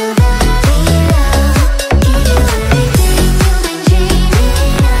mountains or valley low. Give you everything you've been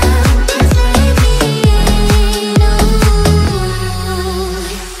dreaming of. Just let me know.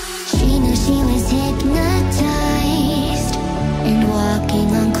 She knew she was hypnotized and walking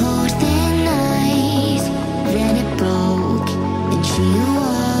on cold thin ice. Then it broke and she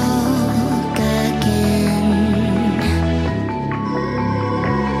awoke again.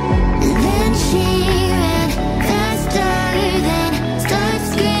 Then she ran faster, then started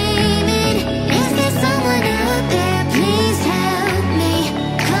screaming, is there someone out there? Please help me,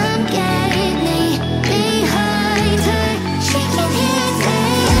 come get me. Behind her, she can hear it say,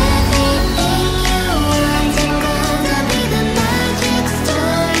 everything you want to know, don't be the magic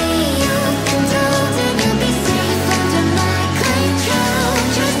story you've been told, and you'll be safe under my control.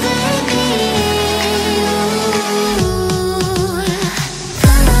 Just let me know.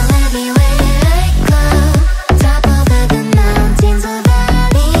 Follow everywhere I go, top over the mountains or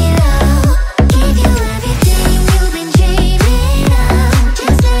valley low. Give you everything you've been dreaming of.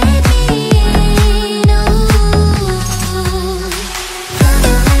 Just let me know.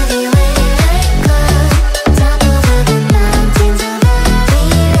 Follow everywhere I go, top over the mountains or valley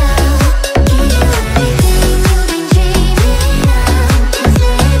low. Give you everything you've been dreaming of. Just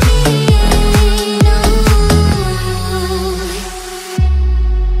let me know.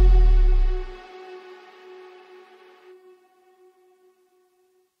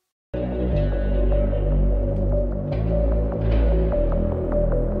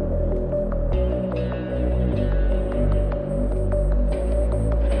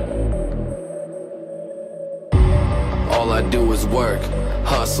 All I do is work,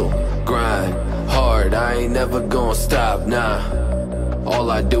 hustle, grind, hard. I ain't never gonna stop, nah. All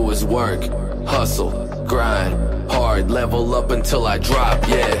I do is work, hustle, grind. Hard, level up until I drop,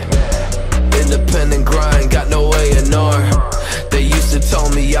 yeah. Independent grind, got no A&R. They used to tell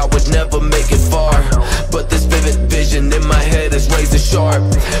me I would never make it far, but this vivid vision in my head is razor sharp.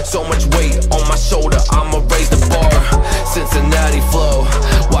 So much weight on my shoulder, I'ma raise the bar. Cincinnati flow,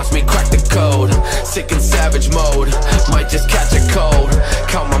 watch me crack the code. Sick and savage mode, might just catch a cold.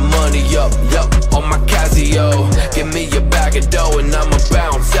 Count my money up, yup, on my Casio. Give me a bag of dough and I'ma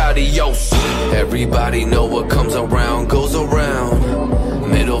bounce, adios. Everybody know what comes around goes around.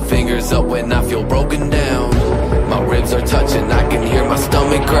 Middle fingers up when I feel broken down. My ribs are touching, I can hear my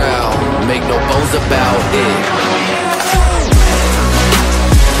stomach growl. Make no bones about it.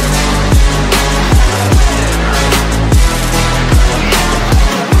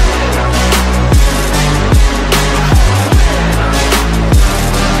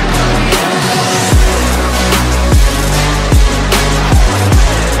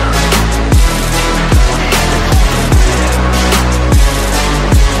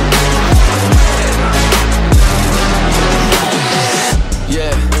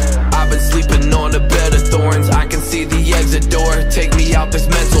 Take me out this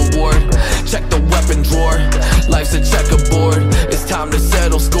mental ward. Check the weapon drawer. Life's a checkerboard. It's time to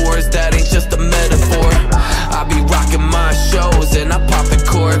settle scores. That ain't just a metaphor. I be rocking my shows and I pop the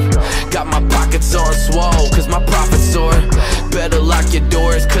cork. Got my pockets on swole cause my profits soar. Better lock your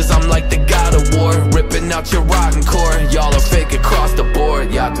doors cause I'm like the god of war. Ripping out your rotten core. Y'all are fake across the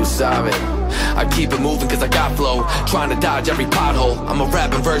board. Ya tu sabe. I keep it moving cause I got flow. Trying to dodge every pothole. I'm a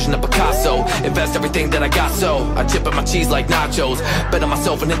rapping version of Picasso. Invest everything that I got so I chip in my cheese like nachos. Bet on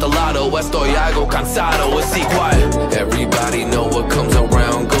myself and hit the lotto. Estoy algo cansado. Así quiet. Everybody know what comes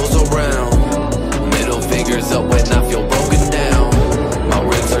around goes around. Middle fingers up when I feel broken down. My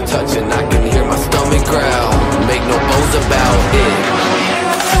ribs are touching, I can hear my stomach growl. Make no bones about it.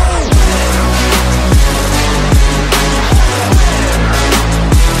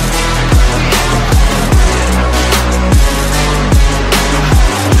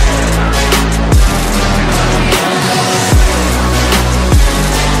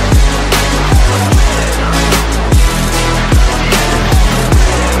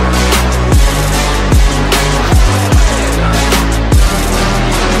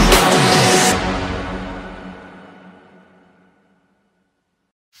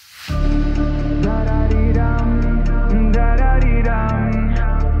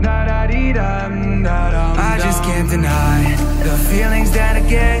 I just can't deny the feelings that I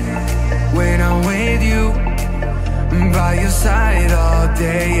get when I'm with you, by your side all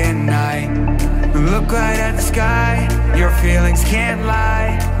day and night. Look right at the sky, your feelings can't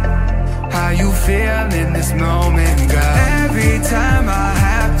lie. How you feel in this moment, girl? Every time I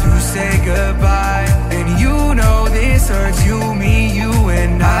have to say goodbye, and you know this hurts you, me, you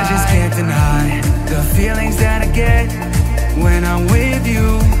and I just can't deny the feelings that I get when I'm with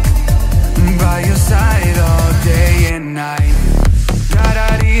you, by your side all day and night.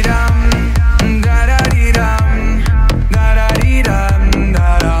 Da-da-dee-dum, da-da-dee-dum, da-da-dee-dum,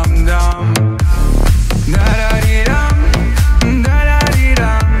 da-dum-dum. Da-da-dee-dum,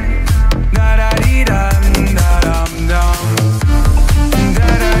 da-da-dee-dum, da-da-dee-dum, da-dum-dum.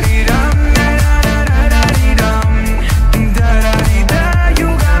 Da-da-dee-dum, da-da-da-da-dee-dum, da-da-dee-da. You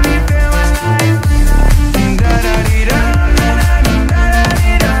got me feeling like da-da-dee-dum,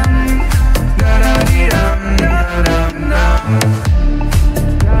 da-da-dee-dum, da-da-dee-dum, da-dum-dum.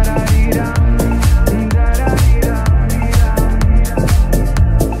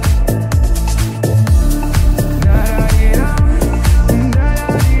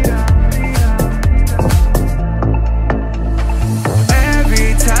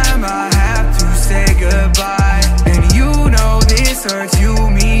 Hurts you,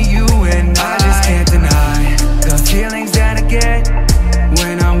 me, you and I just can't deny the feelings that I get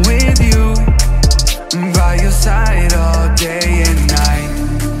when I'm with you, by your side all day and night.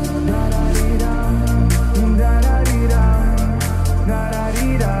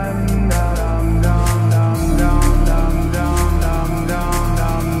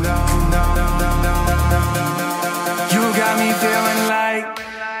 You got me feeling like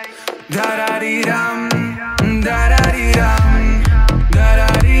da-da-dee-dum, da-da-dee-dum.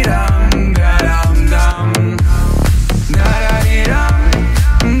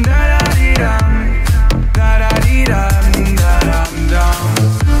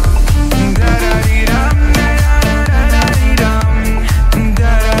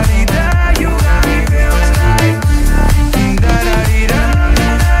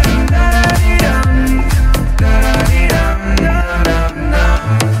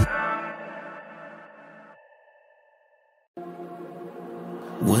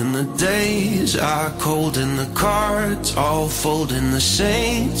 When the days chains are cold and the cards all fold, and the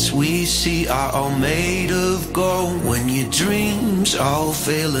saints we see are all made of gold. When your dreams all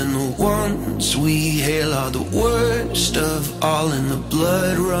fail and the ones we hail are the worst of all, and the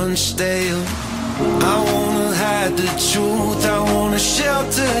blood runs stale. I wanna hide the truth, I wanna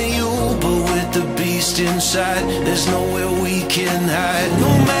shelter you, but with the beast inside, there's nowhere we can hide.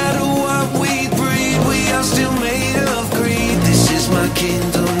 No matter what we breed, we are still made of greed. This is my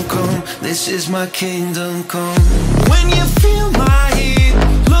kingdom come, this is my kingdom come. When you feel my heat,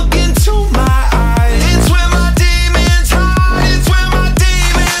 look into my eyes. It's where my demons hide, it's where my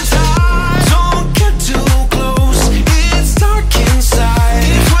demons hide. Don't get too close, it's dark inside.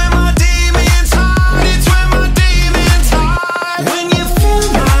 It's where my demons hide, it's where my demons hide. When you feel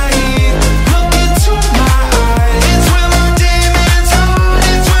my heat, look into my eyes. It's where my demons hide,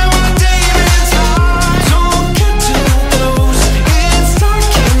 it's where my demons hide. Don't get too close, it's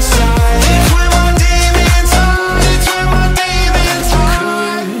dark inside. It's where my demons hide, it's where my demons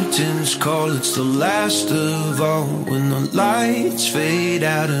hide. Curtains call, it's the last of all. When the lights fade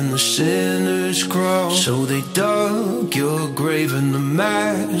out and the sinners crawl, so they dug your grave and the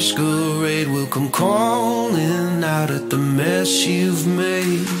masquerade will come crawling out at the mess you've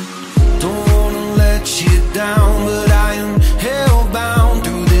made. Don't wanna let you down, but I am hellbound.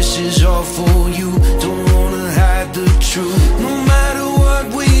 Through this is all for you, don't wanna hide the truth. No matter what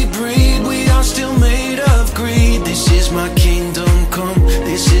we breed, we are still made of greed. This is my kingdom come,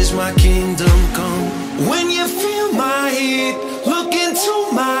 this is my kingdom come. When